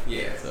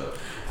 Yeah. So,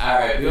 all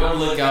right, we on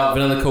the lookout.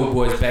 Vanilla Coke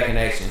Boys back in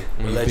action.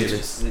 Allegedly,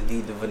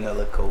 need the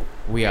Vanilla Coke.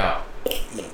 We out. Yeah.